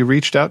then, but you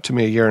reached out to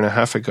me a year and a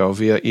half ago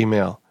via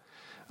email.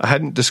 I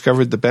hadn't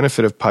discovered the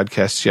benefit of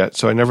podcasts yet,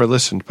 so I never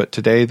listened, but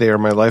today they are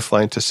my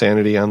lifeline to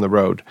sanity on the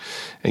road,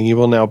 and you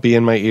will now be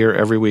in my ear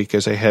every week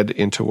as I head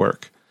into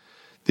work.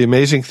 The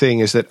amazing thing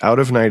is that out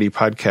of 90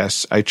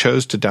 podcasts, I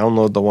chose to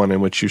download the one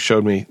in which you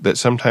showed me that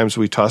sometimes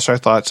we toss our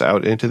thoughts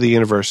out into the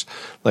universe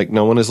like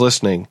no one is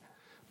listening,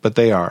 but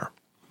they are.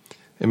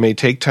 It may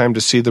take time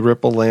to see the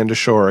ripple land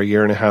ashore a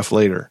year and a half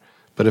later,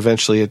 but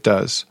eventually it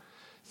does.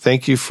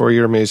 Thank you for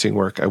your amazing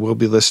work. I will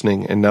be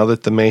listening, and now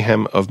that the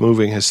mayhem of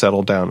moving has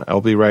settled down,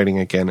 I'll be writing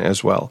again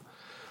as well.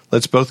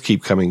 Let's both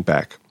keep coming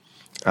back.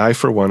 I,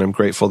 for one, am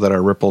grateful that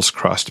our ripples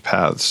crossed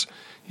paths.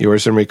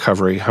 Yours in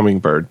recovery,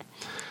 Hummingbird.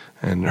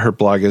 And her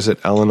blog is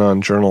at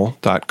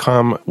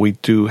alanonjournal.com. We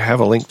do have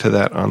a link to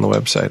that on the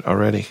website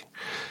already.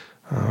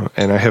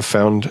 And I have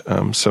found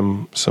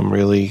some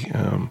really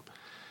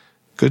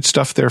good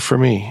stuff there for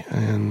me.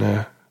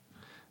 And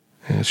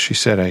as she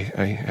said,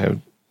 I have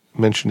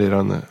mentioned it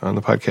on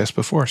the podcast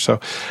before. So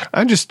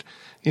I just,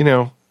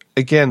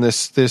 again,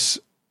 this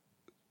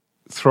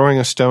throwing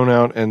a stone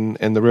out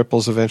and the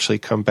ripples eventually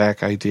come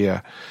back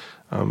idea.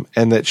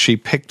 And that she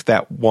picked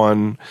that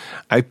one.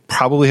 I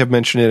probably have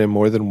mentioned it in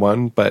more than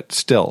one, but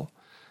still,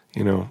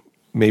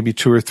 maybe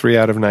 2 or 3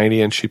 out of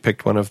 90, and she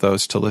picked one of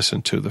those to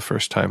listen to the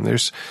first time.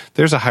 There's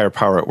a higher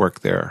power at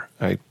work there.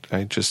 I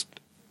just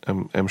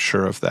am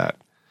sure of that.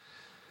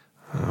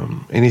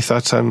 Any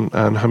thoughts on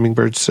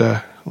Hummingbird's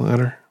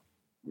letter?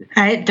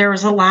 There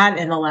was a lot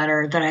in the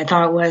letter that I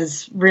thought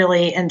was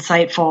really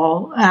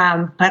insightful,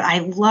 but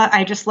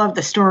I just love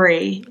the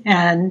story,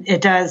 and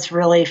it does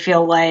really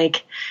feel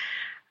like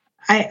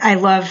I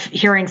love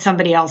hearing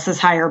somebody else's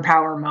higher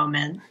power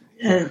moment.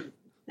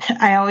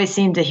 I always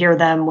seem to hear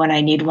them when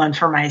I need one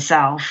for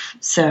myself.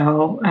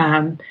 So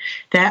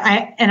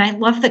I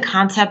love the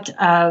concept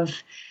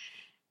of,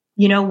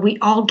 we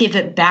all give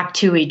it back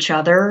to each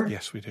other.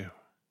 Yes, we do.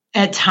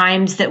 At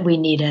times that we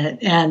need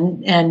it.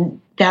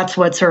 And that's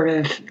what sort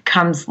of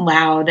comes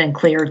loud and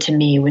clear to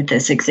me with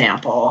this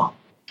example.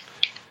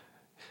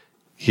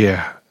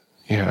 Yeah.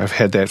 Yeah, I've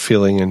had that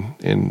feeling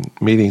in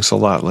meetings a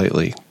lot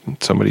lately.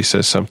 Somebody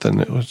says something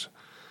that was,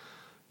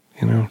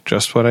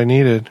 just what I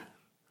needed.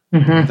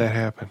 Mm-hmm. That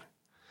happened.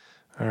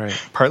 All right.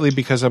 Partly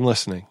because I'm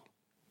listening.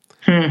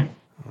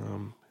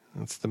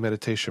 That's the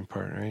meditation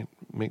part, right?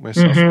 Make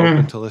myself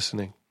open to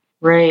listening.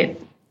 Right.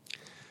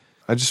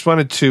 I just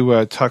wanted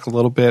to talk a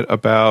little bit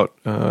about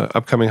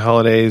upcoming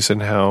holidays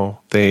and how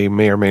they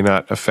may or may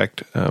not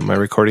affect my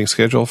recording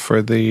schedule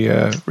for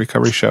the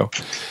recovery show.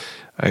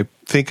 I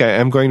think I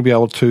am going to be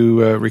able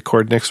to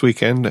record next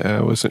weekend. I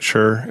wasn't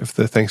sure if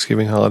the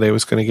Thanksgiving holiday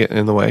was going to get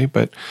in the way,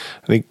 but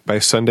I think by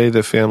Sunday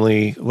the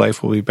family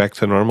life will be back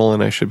to normal,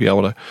 and I should be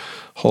able to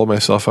hold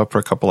myself up for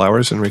a couple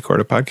hours and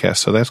record a podcast.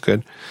 So that's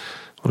good.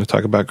 I want to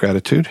talk about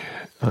gratitude,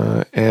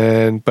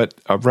 but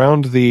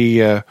around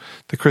the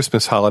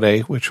Christmas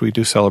holiday, which we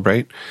do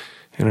celebrate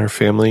in our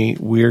family,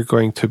 we're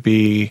going to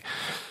be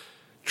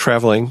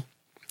traveling,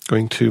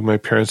 going to my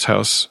parents'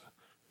 house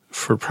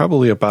for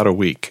probably about a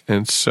week.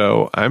 And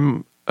so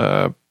I'm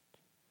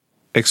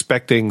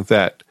expecting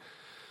that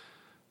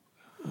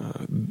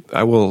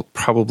I will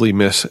probably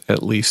miss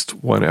at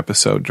least one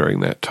episode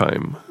during that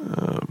time.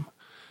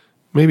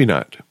 Maybe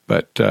not,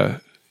 but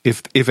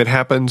if it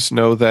happens,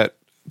 know that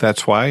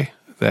that's why,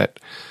 that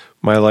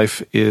my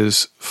life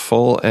is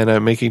full and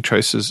I'm making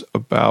choices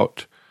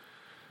about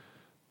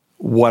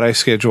what I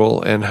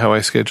schedule and how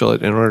I schedule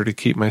it in order to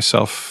keep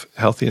myself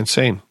healthy and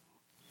sane.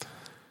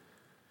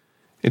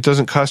 It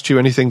doesn't cost you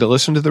anything to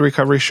listen to the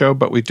recovery show,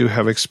 but we do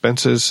have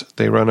expenses.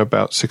 They run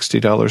about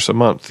 $60 a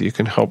month. You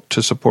can help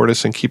to support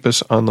us and keep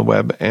us on the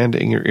web and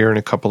in your ear in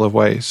a couple of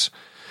ways.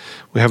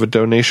 We have a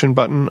donation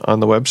button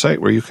on the website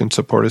where you can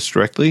support us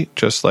directly,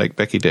 just like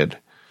Becky did.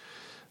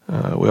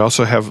 We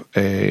also have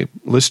a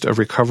list of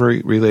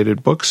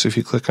recovery-related books. If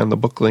you click on the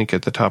book link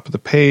at the top of the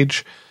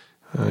page,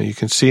 you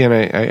can see, and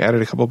I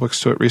added a couple books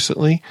to it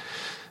recently.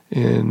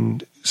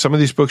 And some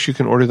of these books, you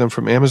can order them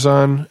from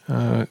Amazon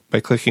by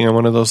clicking on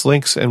one of those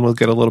links, and we'll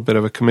get a little bit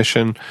of a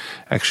commission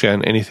actually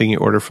on anything you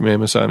order from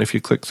Amazon if you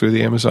click through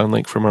the Amazon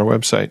link from our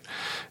website.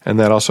 And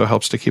that also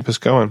helps to keep us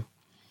going.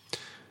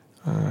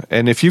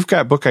 And if you've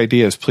got book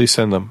ideas, please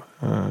send them.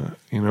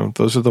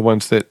 Those are the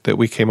ones that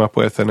we came up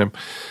with, and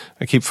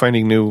I keep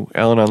finding new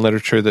Al-Anon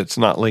literature that's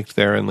not linked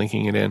there and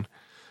linking it in.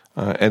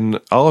 And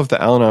all of the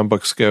Al-Anon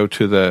books go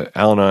to the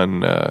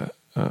Al-Anon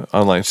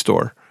online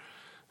store.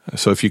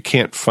 So if you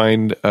can't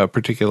find a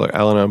particular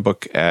Al-Anon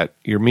book at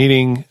your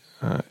meeting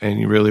and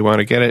you really want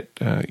to get it,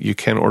 you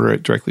can order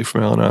it directly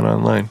from Al-Anon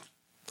online.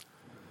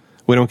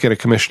 We don't get a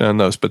commission on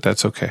those, but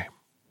that's okay.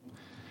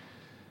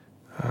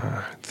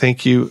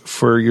 Thank you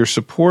for your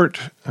support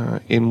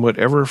in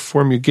whatever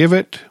form you give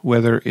it,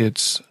 whether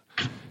it's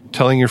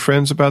telling your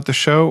friends about the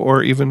show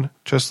or even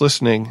just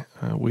listening.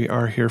 We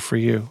are here for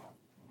you.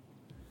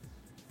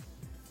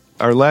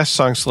 Our last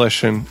song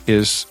selection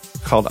is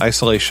called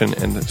Isolation,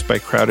 and it's by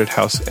Crowded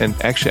House. And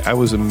actually, I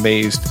was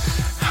amazed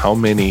how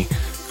many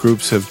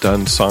groups have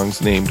done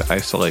songs named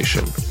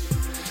Isolation.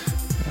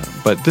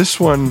 But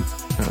this one,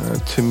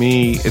 to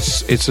me,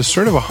 it's a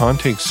sort of a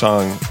haunting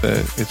song.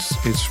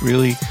 It's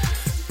really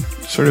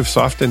sort of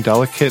soft and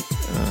delicate,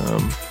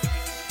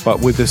 but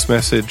with this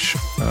message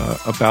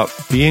about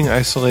being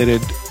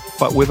isolated,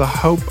 but with a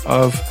hope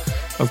of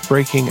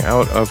breaking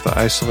out of the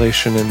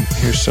isolation. And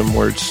here's some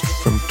words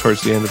from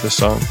towards the end of the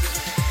song.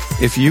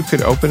 If you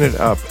could open it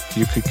up,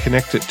 you could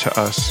connect it to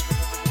us.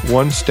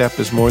 One step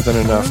is more than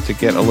enough to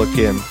get a look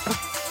in.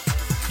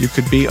 You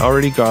could be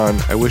already gone.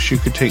 I wish you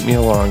could take me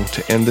along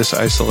to end this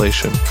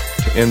isolation,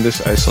 to end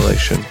this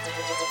isolation.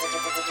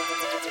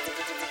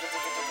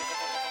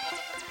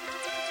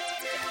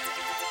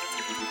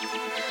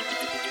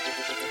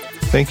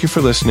 Thank you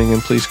for listening,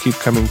 and please keep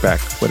coming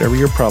back. Whatever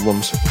your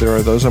problems, there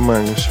are those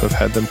among us who have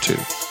had them too.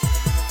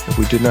 If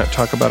we did not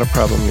talk about a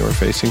problem you are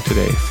facing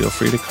today, feel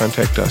free to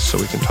contact us so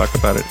we can talk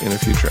about it in a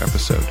future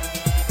episode.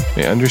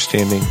 May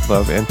understanding,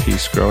 love, and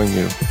peace grow in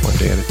you one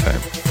day at a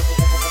time.